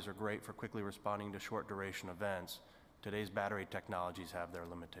batteries are great for quickly responding to short duration events, today's battery technologies have their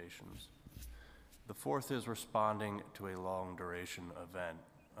limitations. The fourth is responding to a long duration event.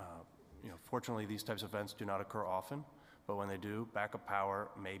 Fortunately, these types of events do not occur often, but when they do, backup power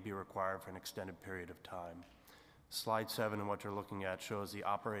may be required for an extended period of time. Slide 7 and what you're looking at shows the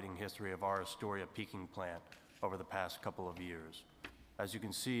operating history of our Astoria peaking plant over the past couple of years. As you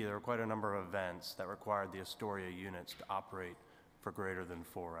can see, there are quite a number of events that required the Astoria units to operate for greater than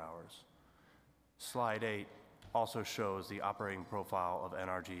 4 hours. Slide 8 also shows the operating profile of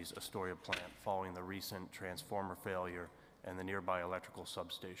NRG's Astoria plant following the recent transformer failure and the nearby electrical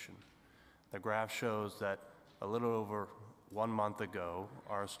substation. The graph shows that a little over 1 month ago,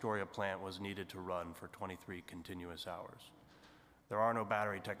 our Astoria plant was needed to run for 23 continuous hours. There are no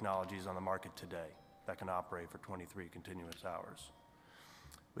battery technologies on the market today that can operate for 23 continuous hours.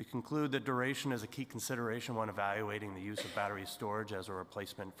 We conclude that duration is a key consideration when evaluating the use of battery storage as a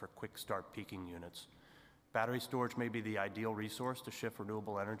replacement for quick start peaking units. Battery storage may be the ideal resource to shift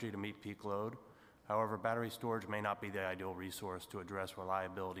renewable energy to meet peak load. However, battery storage may not be the ideal resource to address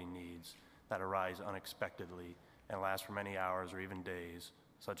reliability needs that arise unexpectedly and last for many hours or even days,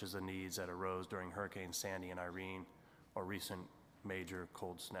 such as the needs that arose during Hurricanes Sandy and Irene or recent major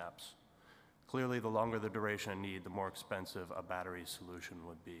cold snaps. Clearly, the longer the duration of need, the more expensive a battery solution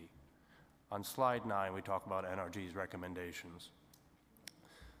would be. On slide 9, we talk about NRG's recommendations.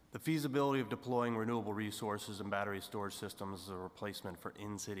 The feasibility of deploying renewable resources and battery storage systems as a replacement for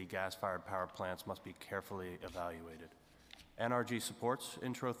in-city gas-fired power plants must be carefully evaluated. NRG supports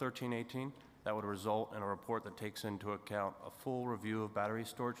Intro 1318. That would result in a report that takes into account a full review of battery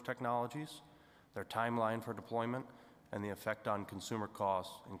storage technologies, their timeline for deployment, and the effect on consumer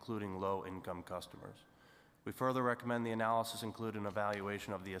costs, including low-income customers. We further recommend the analysis include an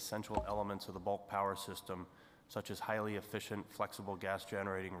evaluation of the essential elements of the bulk power system, such as highly efficient, flexible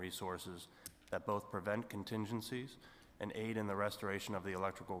gas-generating resources that both prevent contingencies and aid in the restoration of the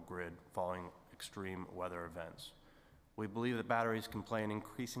electrical grid following extreme weather events. We believe that batteries can play an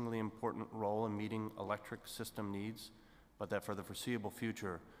increasingly important role in meeting electric system needs, but that for the foreseeable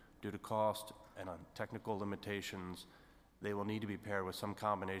future, due to cost and technical limitations, they will need to be paired with some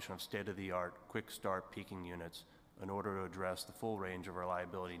combination of state-of-the-art quick start peaking units in order to address the full range of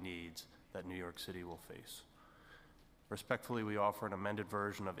reliability needs that New York City will face. Respectfully, we offer an amended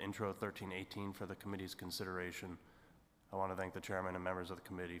version of Intro 1318 for the committee's consideration. I want to thank the chairman and members of the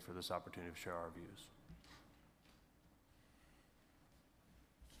committee for this opportunity to share our views.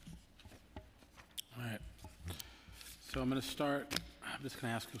 All right. So I'm going to start. I'm just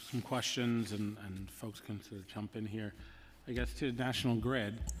going to ask some questions, and folks can sort of jump in here. I guess to National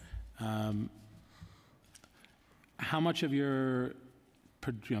Grid, how much of your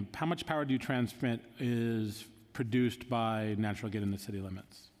how much power do you transmit is produced by natural gas in the city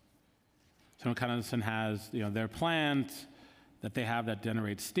limits? So Connellson has, their plant that they have that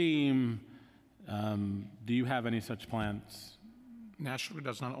generates steam. Do you have any such plants? National Grid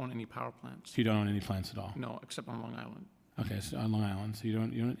does not own any power plants. So you don't own any plants at all? No, except on Long Island. Okay, so on Long Island. So you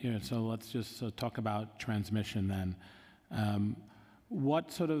don't. So let's just talk about transmission then.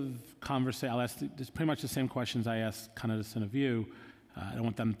 What sort of conversation? I'll ask pretty much the same questions I asked Connellson of you. I don't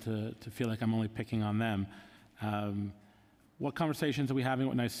want them to feel like I'm only picking on them. What conversations are we having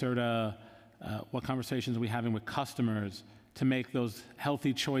with NYCC? What conversations are we having with customers to make those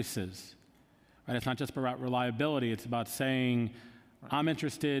healthy choices? Right? It's not just about reliability. It's about saying, I'm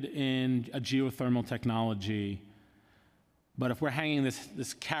interested in a geothermal technology, but if we're hanging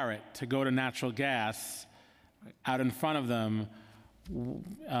this carrot to go to natural gas out in front of them,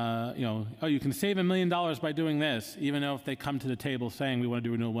 you can save $1 million by doing this, even though if they come to the table saying we want to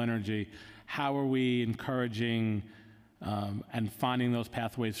do renewable energy, how are we encouraging and finding those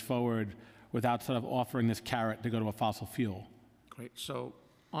pathways forward without sort of offering this carrot to go to a fossil fuel? Great. So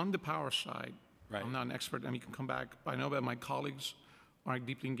on the power side, right. I'm not an expert, and you can come back. I know that my colleagues are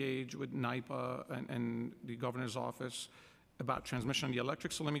deeply engaged with NYPA and the governor's office about transmission on the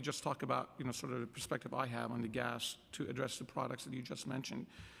electric. So let me just talk about, sort of the perspective I have on the gas to address the products that you just mentioned.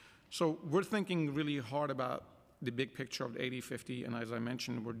 So we're thinking really hard about the big picture of the 80/50, and as I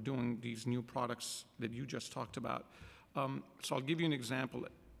mentioned, we're doing these new products that you just talked about. So I'll give you an example.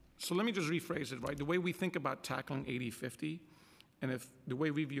 So let me just rephrase it, right? The way we think about tackling 80/50, and if the way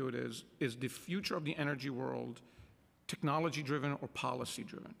we view it is the future of the energy world technology-driven or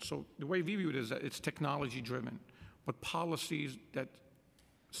policy-driven? So the way we view it is that it's technology-driven, but policies that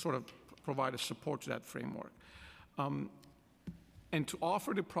sort of provide a support to that framework. And to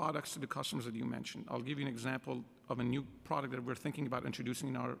offer the products to the customers that you mentioned, I'll give you an example of a new product that we're thinking about introducing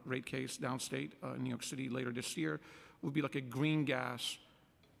in our rate case downstate in New York City later this year. Would be like a green gas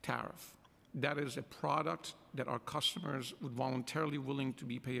tariff. That is a product that our customers would voluntarily willing to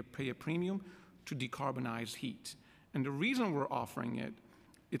pay a premium to decarbonize heat. And the reason we're offering it,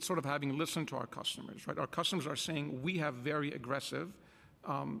 it's sort of having listened to our customers, right? Our customers are saying we have very aggressive,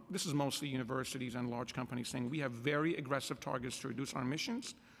 this is mostly universities and large companies saying we have very aggressive targets to reduce our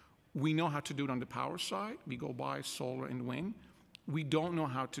emissions. We know how to do it on the power side. We go by solar and wind. We don't know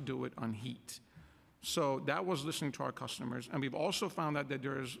how to do it on heat. So that was listening to our customers. And we've also found out that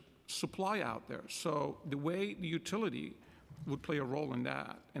there is supply out there. So the way the utility would play a role in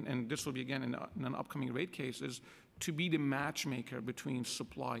that, and this will be again in an upcoming rate case, is to be the matchmaker between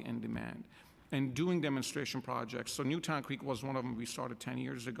supply and demand and doing demonstration projects. So Newtown Creek was one of them we started 10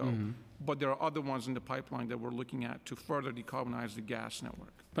 years ago, but there are other ones in the pipeline that we're looking at to further decarbonize the gas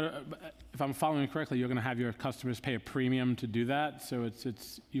network. But if I'm following correctly, you're going to have your customers pay a premium to do that? So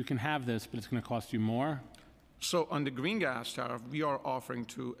it's you can have this, but it's going to cost you more? So on the green gas tariff, we are offering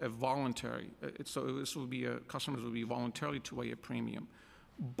to a voluntary, so this will be customers will be voluntarily to pay a premium.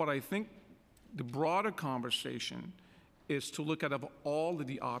 But I think the broader conversation is to look at all of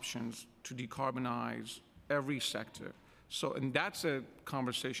the options to decarbonize every sector. So, and that's a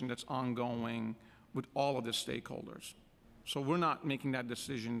conversation that's ongoing with all of the stakeholders. So we're not making that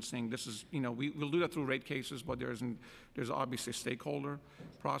decision saying this is, we'll do that through rate cases, but there's obviously a stakeholder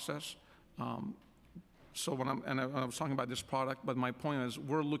process. So when I was talking about this product, but my point is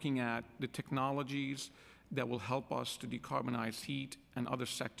we're looking at the technologies that will help us to decarbonize heat and other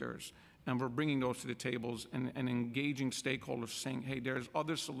sectors. And we're bringing those to the tables and engaging stakeholders saying, hey, there's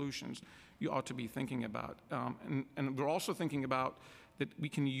other solutions you ought to be thinking about. And we're also thinking about that we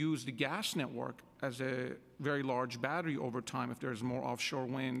can use the gas network as a very large battery over time if there's more offshore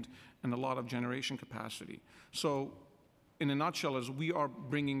wind and a lot of generation capacity. So in a nutshell, is we are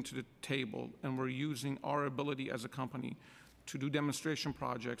bringing to the table and we're using our ability as a company to do demonstration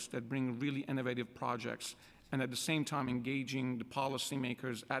projects that bring really innovative projects, and at the same time engaging the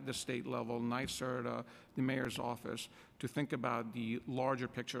policymakers at the state level, NYCC, the mayor's office, to think about the larger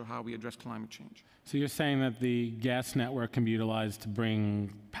picture of how we address climate change. So you're saying that the gas network can be utilized to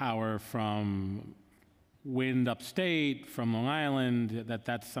bring power from wind upstate, from Long Island,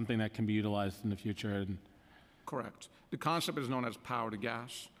 that's something that can be utilized in the future? Correct. The concept is known as power to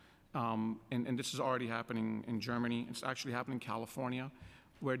gas, and this is already happening in Germany. It's actually happening in California,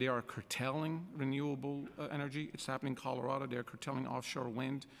 where they are curtailing renewable energy. It's happening in Colorado. They're curtailing offshore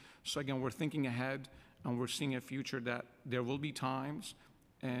wind. So again, we're thinking ahead, and we're seeing a future that there will be times,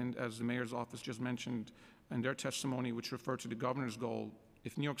 and as the mayor's office just mentioned in their testimony, which referred to the governor's goal,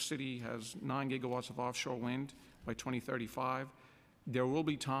 if New York City has 9 gigawatts of offshore wind by 2035, there will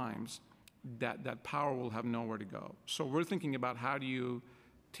be times that power will have nowhere to go. So we're thinking about how do you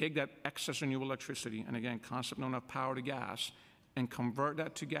take that excess renewable electricity, and again, concept known of power to gas, and convert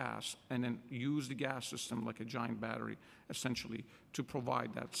that to gas, and then use the gas system like a giant battery, essentially, to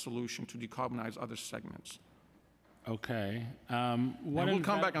provide that solution to decarbonize other segments. Okay. And we'll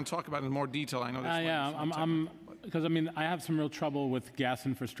come back and talk about it in more detail. I know that's Yeah, because I mean, I have some real trouble with gas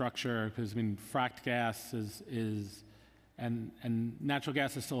infrastructure, because I mean, fracked gas is and natural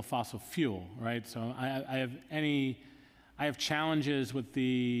gas is still a fossil fuel, right? So I have challenges with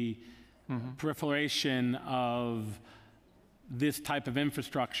the proliferation of this type of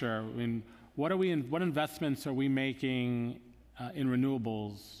infrastructure. I mean, what investments are we making in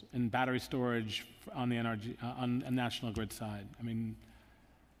renewables, in battery storage on the NRG, on a national grid side? I mean,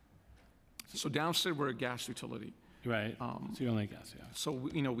 so downstate we're a gas utility. Right. So you only gas, yeah. So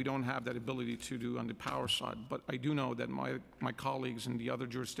we don't have that ability to do on the power side. But I do know that my colleagues in the other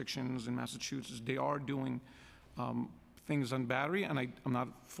jurisdictions in Massachusetts, they are doing things on battery, and I'm not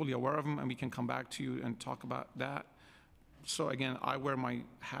fully aware of them, and we can come back to you and talk about that. So again, I wear my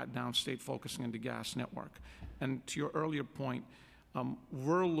hat downstate, focusing on the gas network. And to your earlier point,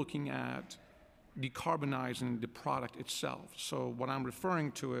 we're looking at decarbonizing the product itself. So what I'm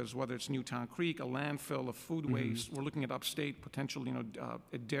referring to is whether it's Newtown Creek, a landfill of food waste. We're looking at upstate, potentially,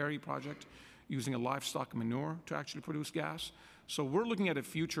 a dairy project using a livestock manure to actually produce gas. So we're looking at a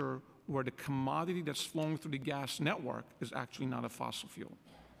future where the commodity that's flowing through the gas network is actually not a fossil fuel.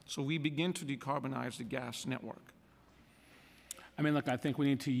 So we begin to decarbonize the gas network. I mean, look, I think we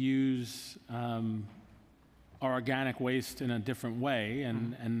need to use our organic waste in a different way,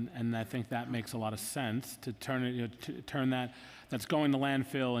 and I think that makes a lot of sense to turn it, to turn that's going to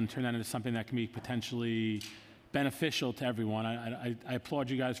landfill and turn that into something that can be potentially beneficial to everyone. I applaud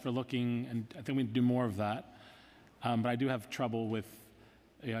you guys for looking, and I think we need to do more of that. But I do have trouble with,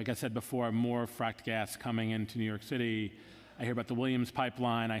 like I said before, more fracked gas coming into New York City. I hear about the Williams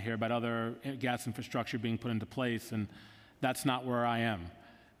pipeline. I hear about other gas infrastructure being put into place, and that's not where I am.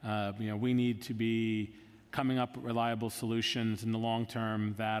 We need to be coming up with reliable solutions in the long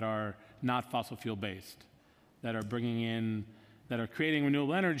term that are not fossil fuel based, that are creating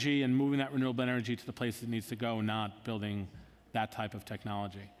renewable energy and moving that renewable energy to the place it needs to go, not building that type of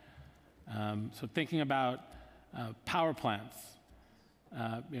technology. So thinking about power plants,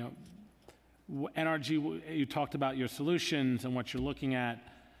 NRG, you talked about your solutions and what you're looking at.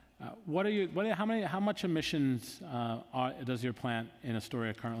 How much emissions does your plant in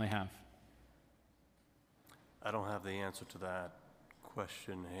Astoria currently have? I don't have the answer to that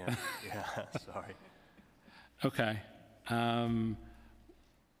question. Yeah, sorry. Okay. I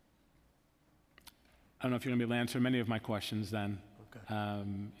don't know if you're going to be able to answer many of my questions then. Okay.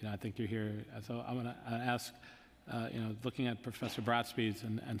 I think you're here. So I'm going to ask, looking at Professor Bratsby's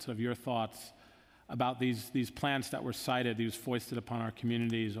and sort of your thoughts about these plants that were cited, these foisted upon our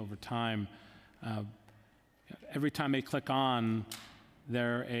communities over time. Every time they click on,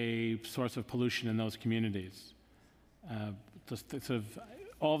 they're a source of pollution in those communities. Just sort of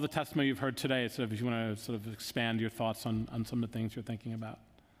all of the testimony you've heard today, sort of, if you want to sort of expand your thoughts on some of the things you're thinking about.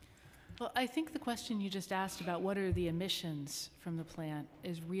 Well, I think the question you just asked about what are the emissions from the plant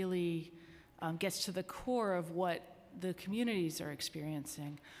is really gets to the core of what the communities are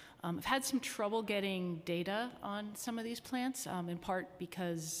experiencing. I've had some trouble getting data on some of these plants, in part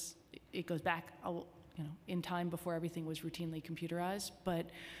because it goes back in time before everything was routinely computerized, but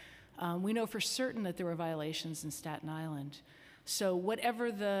we know for certain that there were violations in Staten Island. So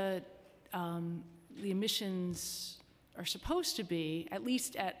whatever the emissions are supposed to be, at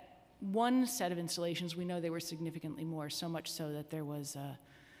least at one set of installations, we know they were significantly more, so much so that there was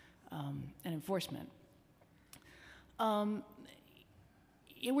an enforcement.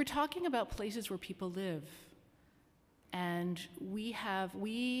 We're talking about places where people live, and we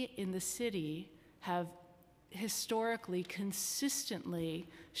in the city have historically, consistently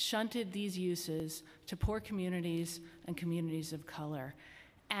shunted these uses to poor communities and communities of color.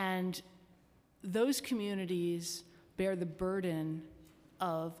 And those communities bear the burden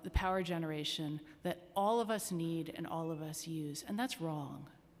of the power generation that all of us need and all of us use, and that's wrong.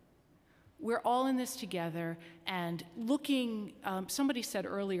 We're all in this together, and somebody said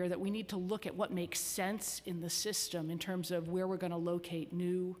earlier that we need to look at what makes sense in the system in terms of where we're going to locate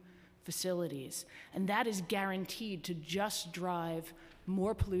new facilities. And that is guaranteed to just drive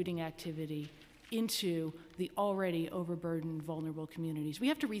more polluting activity into the already overburdened, vulnerable communities. We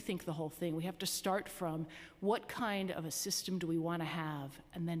have to rethink the whole thing. We have to start from what kind of a system do we want to have,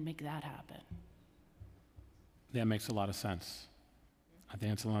 and then make that happen. That makes a lot of sense. I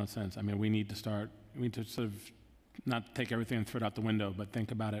think it's a lot of sense. I mean, we need to sort of not take everything and throw it out the window, but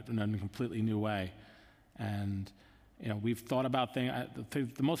think about it in a completely new way. And, you know, we've thought about things.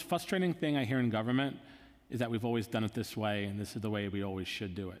 The most frustrating thing I hear in government is that we've always done it this way, and this is the way we always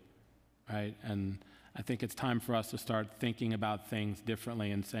should do it, right? And I think it's time for us to start thinking about things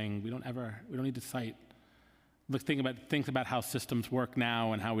differently and saying we don't need to cite. Think about how systems work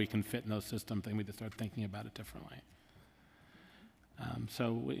now and how we can fit in those systems, and we need to start thinking about it differently.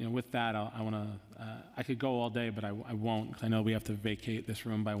 So, you know, with that, I could go all day, but I won't, because I know we have to vacate this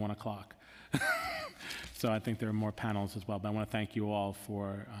room by 1 o'clock. So I think there are more panels as well, but I want to thank you all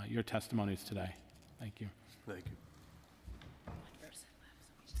for your testimonies today. Thank you. Thank you.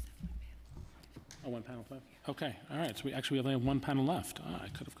 Oh, one panel left? Okay, all right, so we only have one panel left. I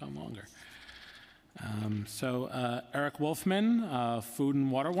could have gone longer. Eric Wolfman, Food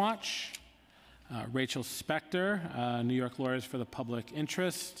and Water Watch. Rachel Spector, New York Lawyers for the Public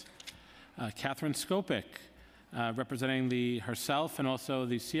Interest. Catherine Skopik, representing herself and also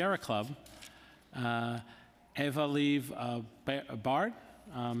the Sierra Club. Eva Leave Bard,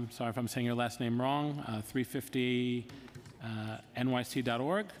 sorry if I'm saying your last name wrong, 350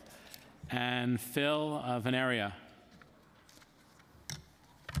 NYC.org. And Phil Veneria,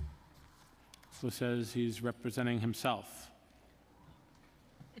 who says he's representing himself.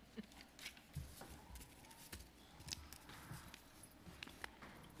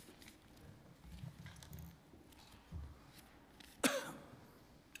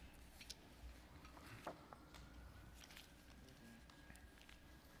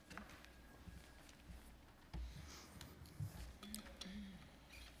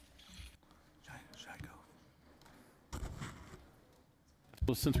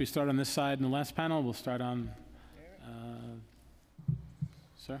 Well, since we start on this side in the last panel, we'll start on,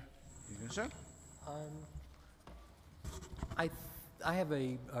 sir? Sir? I have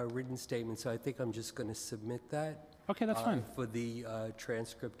a written statement, so I think I'm just going to submit that. Okay, that's fine. For the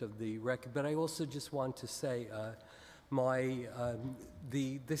transcript of the record. But I also just want to say,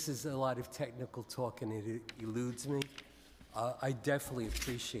 this is a lot of technical talk and it eludes me. I definitely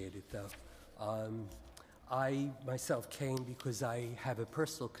appreciate it, though. I myself came because I have a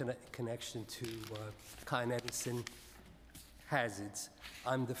personal connection to Con Edison hazards.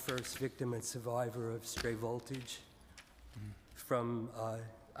 I'm the first victim and survivor of stray voltage.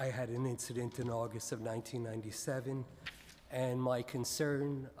 I had an incident in August of 1997, and my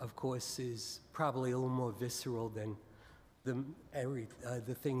concern, of course, is probably a little more visceral than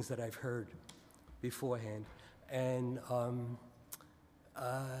the things that I've heard beforehand. And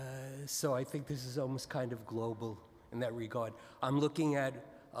so I think this is almost kind of global in that regard. I'm looking at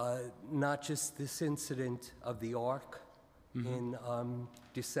not just this incident of the Ark in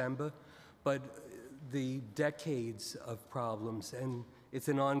December, but the decades of problems. And it's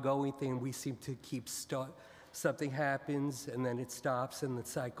an ongoing thing. We seem to keep something happens, and then it stops, and the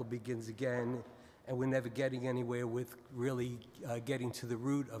cycle begins again. And we're never getting anywhere with really getting to the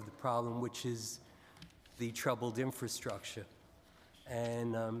root of the problem, which is the troubled infrastructure.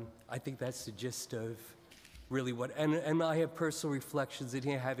 And I think that's the gist of really what, and I have personal reflections in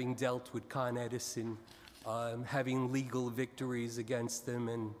here, having dealt with Con Edison, having legal victories against them,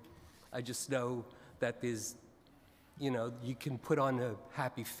 and I just know that there's, you know, you can put on a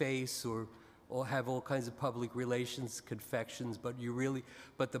happy face or have all kinds of public relations confections, but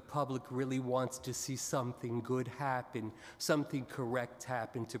the public really wants to see something good happen, something correct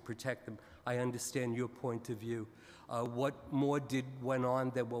happen to protect them. I understand your point of view. What more went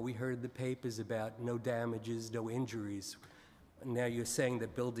on than what we heard in the papers about no damages, no injuries? Now you're saying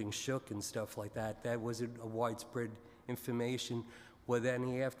that buildings shook and stuff like that. That wasn't a widespread information. Was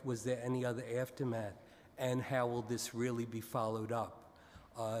there any other aftermath? And how will this really be followed up?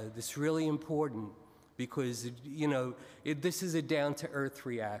 This is really important because, this is a down-to-earth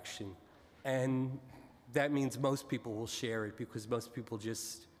reaction. And that means most people will share it because most people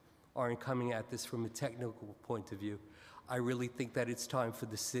just aren't coming at this from a technical point of view. I really think that it's time for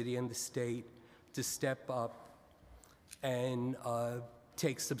the city and the state to step up and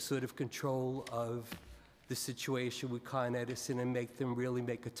take some sort of control of the situation with Con Edison and make them really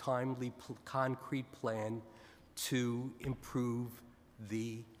make a timely, concrete plan to improve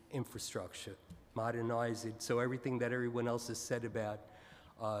the infrastructure, modernize it. So everything that everyone else has said about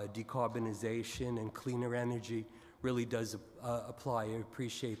decarbonization and cleaner energy really does apply. I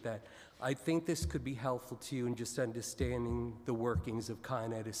appreciate that. I think this could be helpful to you in just understanding the workings of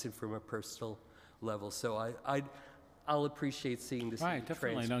Con Edison from a personal level. So I'll appreciate seeing this. Right,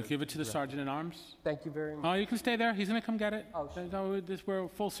 definitely. Now give it to the Sergeant at Arms. Thank you very much. Oh, you can stay there. He's going to come get it. Oh, no, we're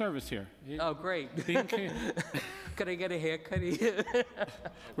full service here. Oh, great. Could I get a haircut here?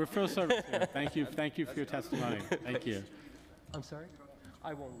 We're full service here. Thank you for your testimony. Thank you. I'm sorry?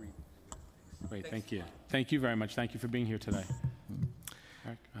 I won't read. Great, thank you. Thank you very much. Thank you for being here today.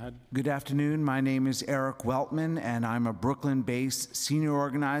 Eric, go ahead. Good afternoon. My name is Eric Weltman, and I'm a Brooklyn-based senior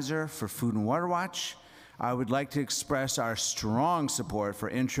organizer for Food and Water Watch. I would like to express our strong support for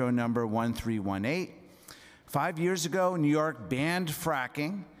intro number 1318. 5 years ago, New York banned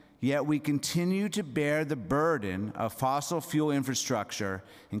fracking, yet we continue to bear the burden of fossil fuel infrastructure,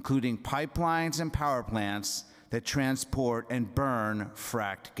 including pipelines and power plants that transport and burn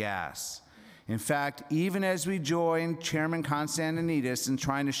fracked gas. In fact, even as we join Chairman Constantinides in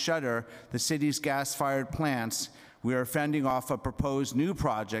trying to shutter the city's gas-fired plants, we are fending off a proposed new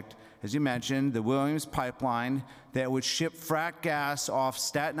project, as you mentioned, the Williams Pipeline, that would ship fracked gas off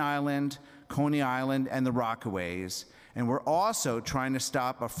Staten Island, Coney Island, and the Rockaways. And we're also trying to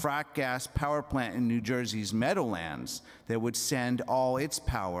stop a fracked gas power plant in New Jersey's Meadowlands that would send all its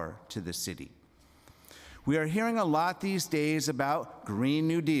power to the city. We are hearing a lot these days about Green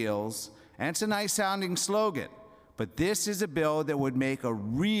New Deals, and it's a nice sounding slogan, but this is a bill that would make a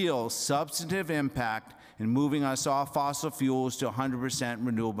real substantive impact in moving us off fossil fuels to 100%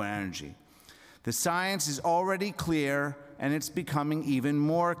 renewable energy. The science is already clear, and it's becoming even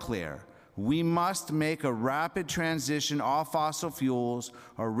more clear. We must make a rapid transition off fossil fuels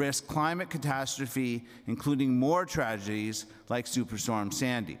or risk climate catastrophe, including more tragedies like Superstorm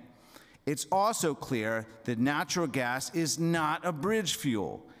Sandy. It's also clear that natural gas is not a bridge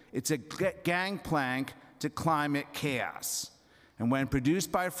fuel. It's a gangplank to climate chaos. And when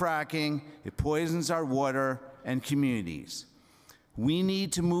produced by fracking, it poisons our water and communities. We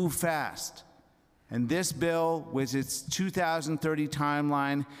need to move fast. And this bill, with its 2030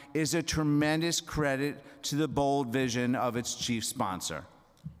 timeline, is a tremendous credit to the bold vision of its chief sponsor.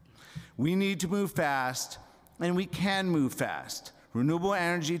 We need to move fast, and we can move fast. Renewable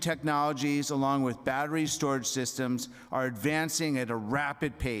energy technologies, along with battery storage systems, are advancing at a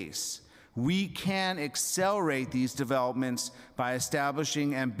rapid pace. We can accelerate these developments by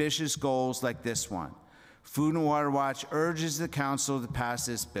establishing ambitious goals like this one. Food and Water Watch urges the Council to pass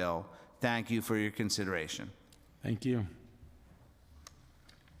this bill. Thank you for your consideration. Thank you.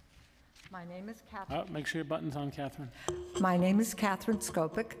 My name is Catherine. Oh, make sure your button's on, Catherine. My name is Catherine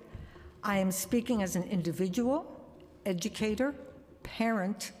Skopik. I am speaking as an individual, educator,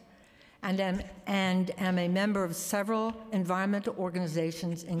 parent, and am a member of several environmental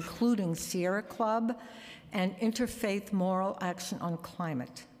organizations, including Sierra Club and Interfaith Moral Action on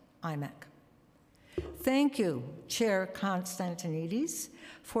Climate, IMAC. Thank you, Chair Constantinides,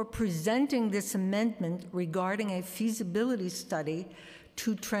 for presenting this amendment regarding a feasibility study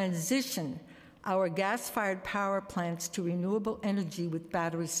to transition our gas-fired power plants to renewable energy with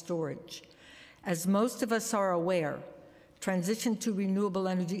battery storage. As most of us are aware, transition to renewable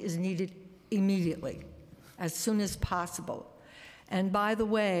energy is needed immediately, as soon as possible. And by the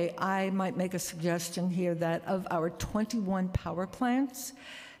way, I might make a suggestion here that of our 21 power plants,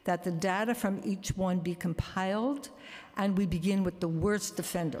 that the data from each one be compiled, and we begin with the worst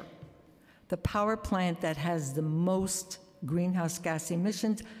offender, the power plant that has the most greenhouse gas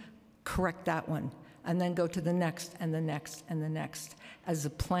emissions, correct that one, and then go to the next and the next and the next as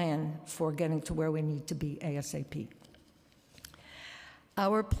a plan for getting to where we need to be ASAP.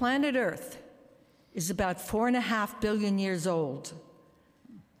 Our planet Earth is about 4.5 billion years old,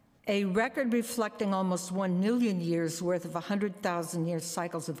 a record reflecting almost 1 million years worth of 100,000-year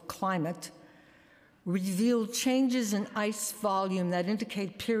cycles of climate, revealed changes in ice volume that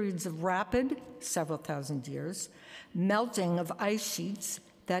indicate periods of rapid, several thousand years, melting of ice sheets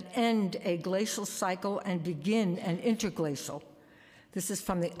that end a glacial cycle and begin an interglacial. This is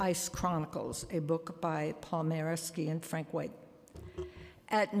from the Ice Chronicles, a book by Paul Mayersky and Frank White.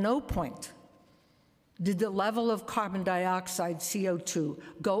 At no point did the level of carbon dioxide, CO2,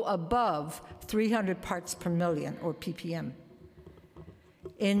 go above 300 parts per million, or ppm.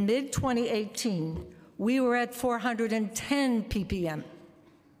 In mid-2018, we were at 410 ppm.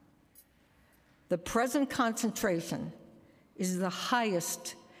 The present concentration is the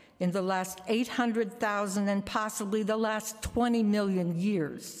highest in the last 800,000 and possibly the last 20 million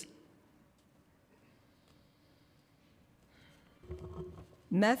years.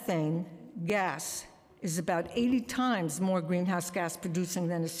 Methane gas is about 80 times more greenhouse gas producing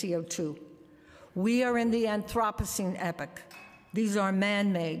than a CO2. We are in the Anthropocene epoch. These are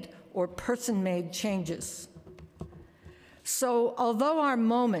man-made or person-made changes. So although our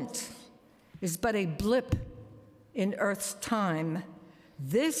moment is but a blip in Earth's time,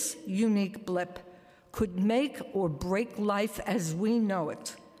 this unique blip could make or break life as we know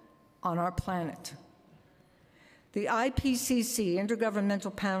it on our planet. The IPCC,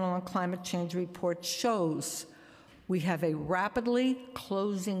 Intergovernmental Panel on Climate Change report, shows we have a rapidly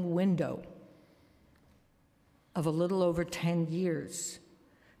closing window of a little over 10 years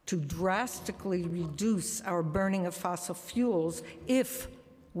to drastically reduce our burning of fossil fuels if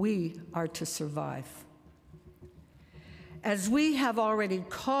we are to survive. As we have already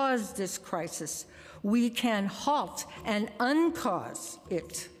caused this crisis, we can halt and uncause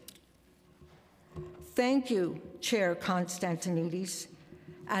it. Thank you, Chair Constantinides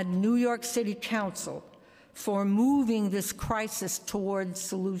and New York City Council for moving this crisis towards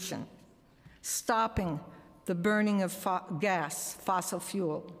solution, stopping the burning of fossil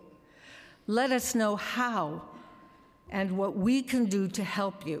fuel. Let us know how and what we can do to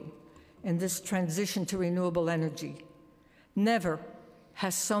help you in this transition to renewable energy. Never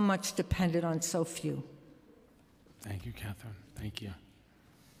has so much depended on so few. Thank you, Catherine. Thank you.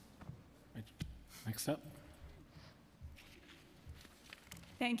 Next up.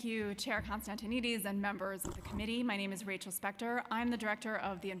 Thank you, Chair Constantinides and members of the committee. My name is Rachel Spector. I'm the director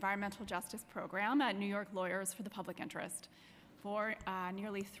of the Environmental Justice Program at New York Lawyers for the Public Interest. For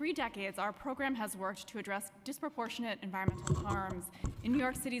nearly 3 decades, our program has worked to address disproportionate environmental harms in New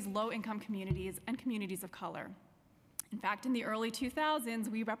York City's low-income communities and communities of color. In fact, in the early 2000s,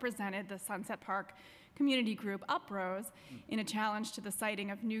 we represented the Sunset Park community group Uprose in a challenge to the siting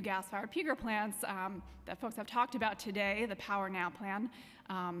of new gas-fired peaker plants that folks have talked about today, the Power Now plan.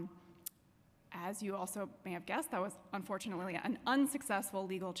 As you also may have guessed, that was unfortunately an unsuccessful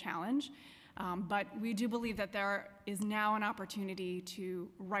legal challenge, but we do believe that there is now an opportunity to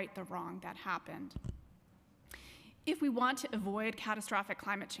right the wrong that happened. If we want to avoid catastrophic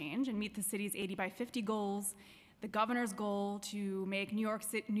climate change and meet the city's 80 by 50 goals, the governor's goal to make New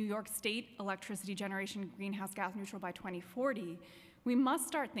York State electricity generation greenhouse gas neutral by 2040, we must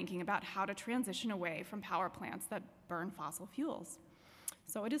start thinking about how to transition away from power plants that burn fossil fuels.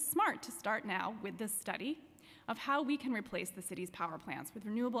 So it is smart to start now with this study of how we can replace the city's power plants with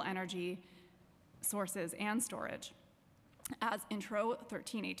renewable energy sources and storage, as Intro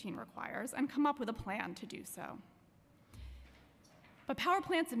 1318 requires, and come up with a plan to do so. But power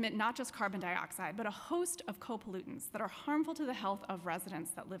plants emit not just carbon dioxide, but a host of co-pollutants that are harmful to the health of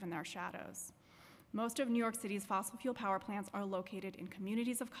residents that live in their shadows. Most of New York City's fossil fuel power plants are located in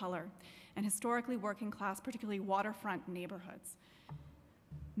communities of color and historically working class, particularly waterfront neighborhoods.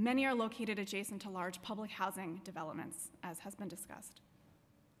 Many are located adjacent to large public housing developments, as has been discussed.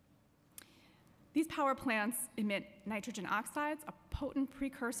 These power plants emit nitrogen oxides, a potent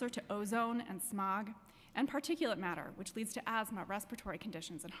precursor to ozone and smog, and particulate matter, which leads to asthma, respiratory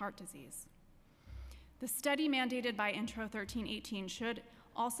conditions, and heart disease. The study mandated by Intro 1318 should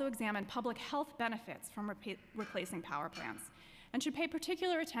also examine public health benefits from replacing power plants and should pay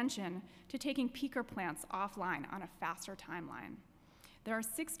particular attention to taking peaker plants offline on a faster timeline. There are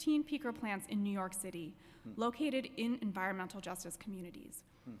 16 peaker plants in New York City located in environmental justice communities.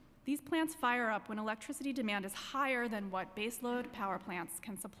 These plants fire up when electricity demand is higher than what baseload power plants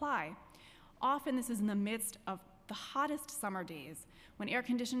can supply. Often this is in the midst of the hottest summer days when air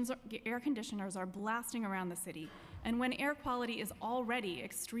conditioners are blasting around the city and when air quality is already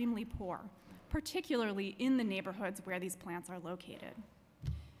extremely poor, particularly in the neighborhoods where these plants are located.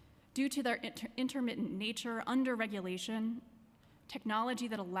 Due to their intermittent nature, under-regulation, technology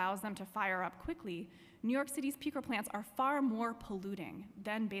that allows them to fire up quickly, New York City's peaker plants are far more polluting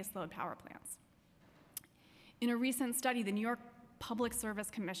than baseload power plants. In a recent study, the New York Public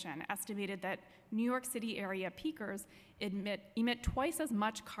Service Commission estimated that New York City area peakers emit twice as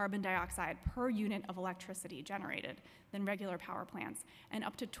much carbon dioxide per unit of electricity generated than regular power plants, and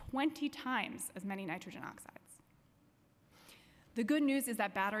up to 20 times as many nitrogen oxides. The good news is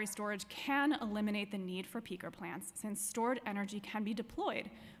that battery storage can eliminate the need for peaker plants, since stored energy can be deployed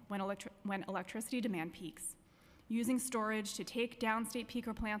when electricity demand peaks. Using storage to take downstate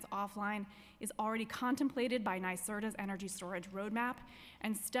peaker plants offline is already contemplated by NYCC's energy storage roadmap,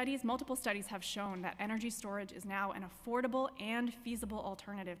 and multiple studies have shown that energy storage is now an affordable and feasible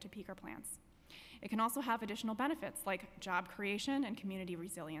alternative to peaker plants. It can also have additional benefits like job creation and community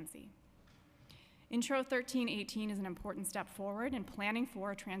resiliency. Intro 1318 is an important step forward in planning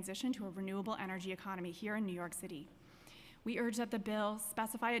for a transition to a renewable energy economy here in New York City. We urge that the bill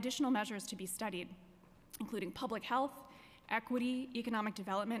specify additional measures to be studied, including public health, equity, economic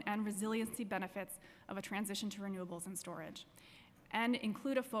development, and resiliency benefits of a transition to renewables and storage, and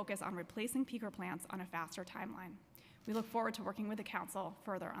include a focus on replacing peaker plants on a faster timeline. We look forward to working with the Council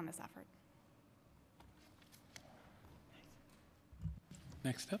further on this effort.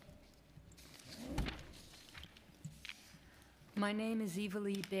 Next up. My name is Eva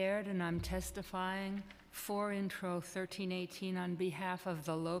Lee Baird, and I'm testifying for Intro 1318 on behalf of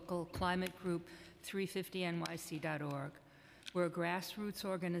the local climate group 350nyc.org. We're a grassroots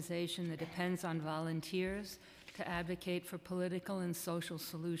organization that depends on volunteers to advocate for political and social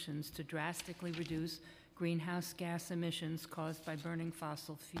solutions to drastically reduce greenhouse gas emissions caused by burning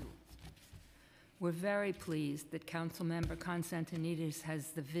fossil fuels. We're very pleased that Councilmember Constantinides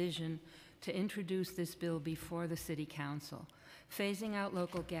has the vision to introduce this bill before the City Council. Phasing out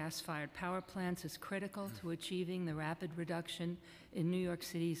local gas-fired power plants is critical to achieving the rapid reduction in New York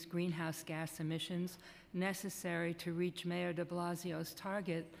City's greenhouse gas emissions necessary to reach Mayor de Blasio's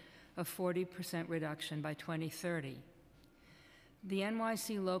target of 40% reduction by 2030. The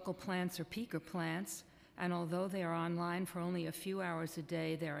NYC local plants are peaker plants, and although they are online for only a few hours a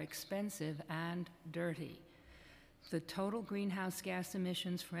day, they are expensive and dirty. The total greenhouse gas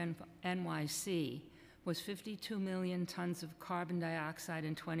emissions for NYC was 52 million tons of carbon dioxide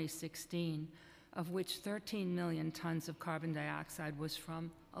in 2016, of which 13 million tons of carbon dioxide was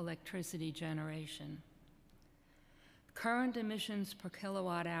from electricity generation. Current emissions per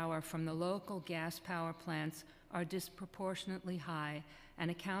kilowatt hour from the local gas power plants are disproportionately high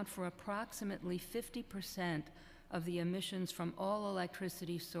and account for approximately 50% of the emissions from all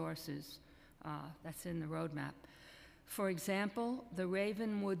electricity sources. That's in the roadmap. For example, the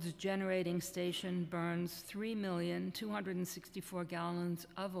Ravenwoods generating station burns 3,264 gallons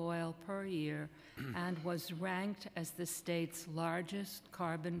of oil per year and was ranked as the state's largest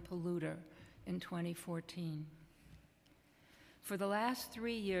carbon polluter in 2014. For the last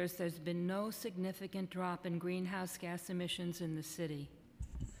 3 years, there's been no significant drop in greenhouse gas emissions in the city.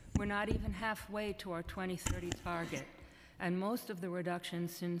 We're not even halfway to our 2030 target, and most of the reduction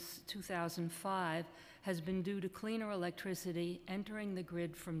since 2005 has been due to cleaner electricity entering the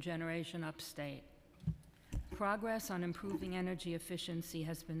grid from generation upstate. Progress on improving energy efficiency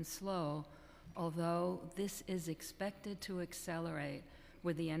has been slow, although this is expected to accelerate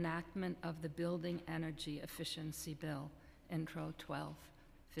with the enactment of the Building Energy Efficiency Bill, Intro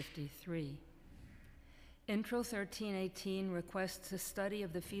 1253. Intro 1318 requests a study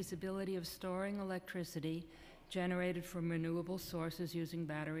of the feasibility of storing electricity generated from renewable sources using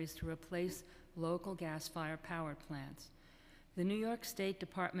batteries to replace local gas-fired power plants. The New York State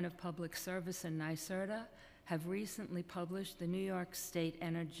Department of Public Service and NYSERDA have recently published the New York State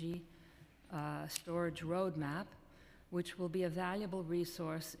Energy Storage Roadmap, which will be a valuable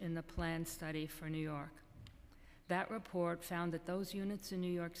resource in the plan study for New York. That report found that those units in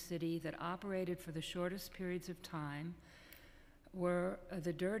New York City that operated for the shortest periods of time were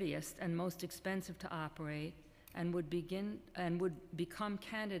the dirtiest and most expensive to operate, and would become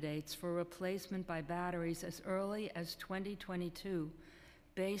candidates for replacement by batteries as early as 2022,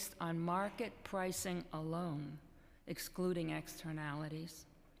 based on market pricing alone, excluding externalities.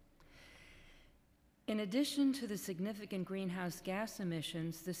 In addition to the significant greenhouse gas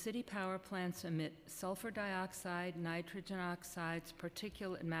emissions, the city power plants emit sulfur dioxide, nitrogen oxides,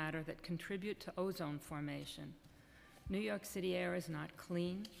 particulate matter that contribute to ozone formation. New York City air is not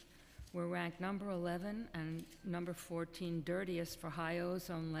clean. We're ranked number 11 and number 14 dirtiest for high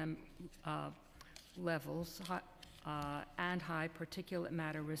ozone levels and high particulate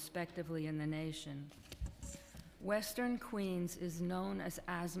matter, respectively, in the nation. Western Queens is known as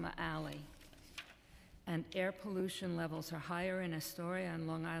Asthma Alley, and air pollution levels are higher in Astoria and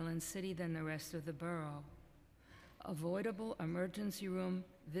Long Island City than the rest of the borough. Avoidable emergency room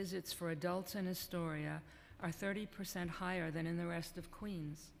visits for adults in Astoria are 30% higher than in the rest of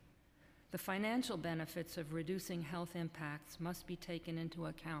Queens. The financial benefits of reducing health impacts must be taken into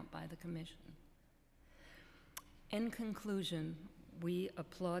account by the Commission. In conclusion, we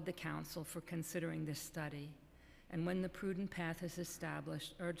applaud the Council for considering this study, and when the prudent path is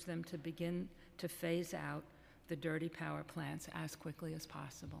established, urge them to begin to phase out the dirty power plants as quickly as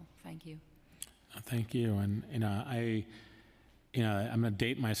possible. Thank you. Thank you. And I'm going to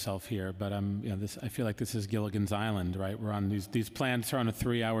date myself here, but I feel like this is Gilligan's Island, right? We're on these plants are on a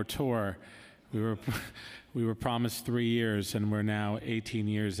 3-hour tour. We were promised 3 years, and we're now 18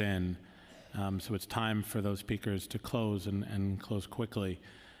 years in. So it's time for those peakers to close and close quickly.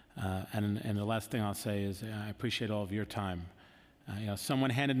 And the last thing I'll say is I appreciate all of your time. Someone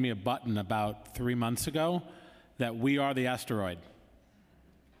handed me a button about 3 months ago that we are the asteroid.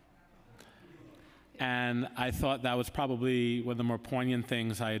 And I thought that was probably one of the more poignant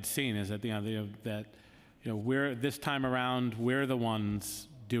things I had seen, is that we're this time around, we're the ones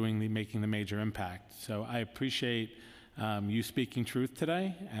making the major impact. So I appreciate you speaking truth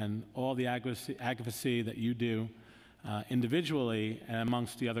today and all the advocacy that you do individually and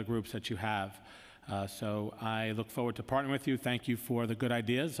amongst the other groups that you have. So I look forward to partnering with you. Thank you for the good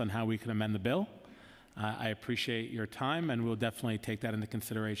ideas on how we can amend the bill. I appreciate your time, and we'll definitely take that into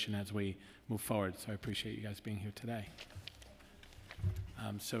consideration as we move forward. So I appreciate you guys being here today.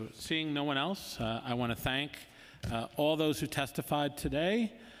 So seeing no one else, I want to thank all those who testified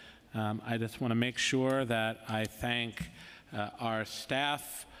today. I just want to make sure that I thank our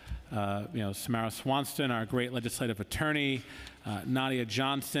staff, Samara Swanston, our great legislative attorney, Nadia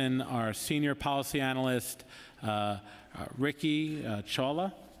Johnson, our senior policy analyst, Ricky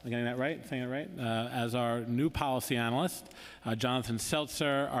Chola, am I getting that right? Saying it right? As our new policy analyst, Jonathan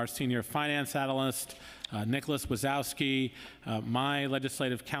Seltzer, our senior finance analyst, Nicholas Wazowski, my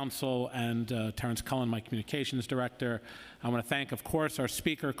legislative counsel, and Terrence Cullen, my communications director. I want to thank, of course, our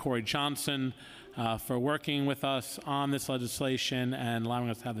speaker, Corey Johnson, for working with us on this legislation and allowing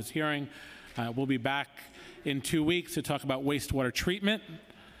us to have this hearing. We'll be back in 2 weeks to talk about wastewater treatment.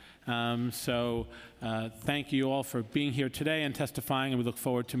 Thank you all for being here today and testifying, and we look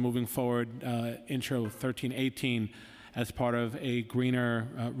forward to moving forward Intro 1318 as part of a greener,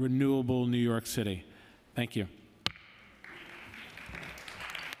 renewable New York City. Thank you.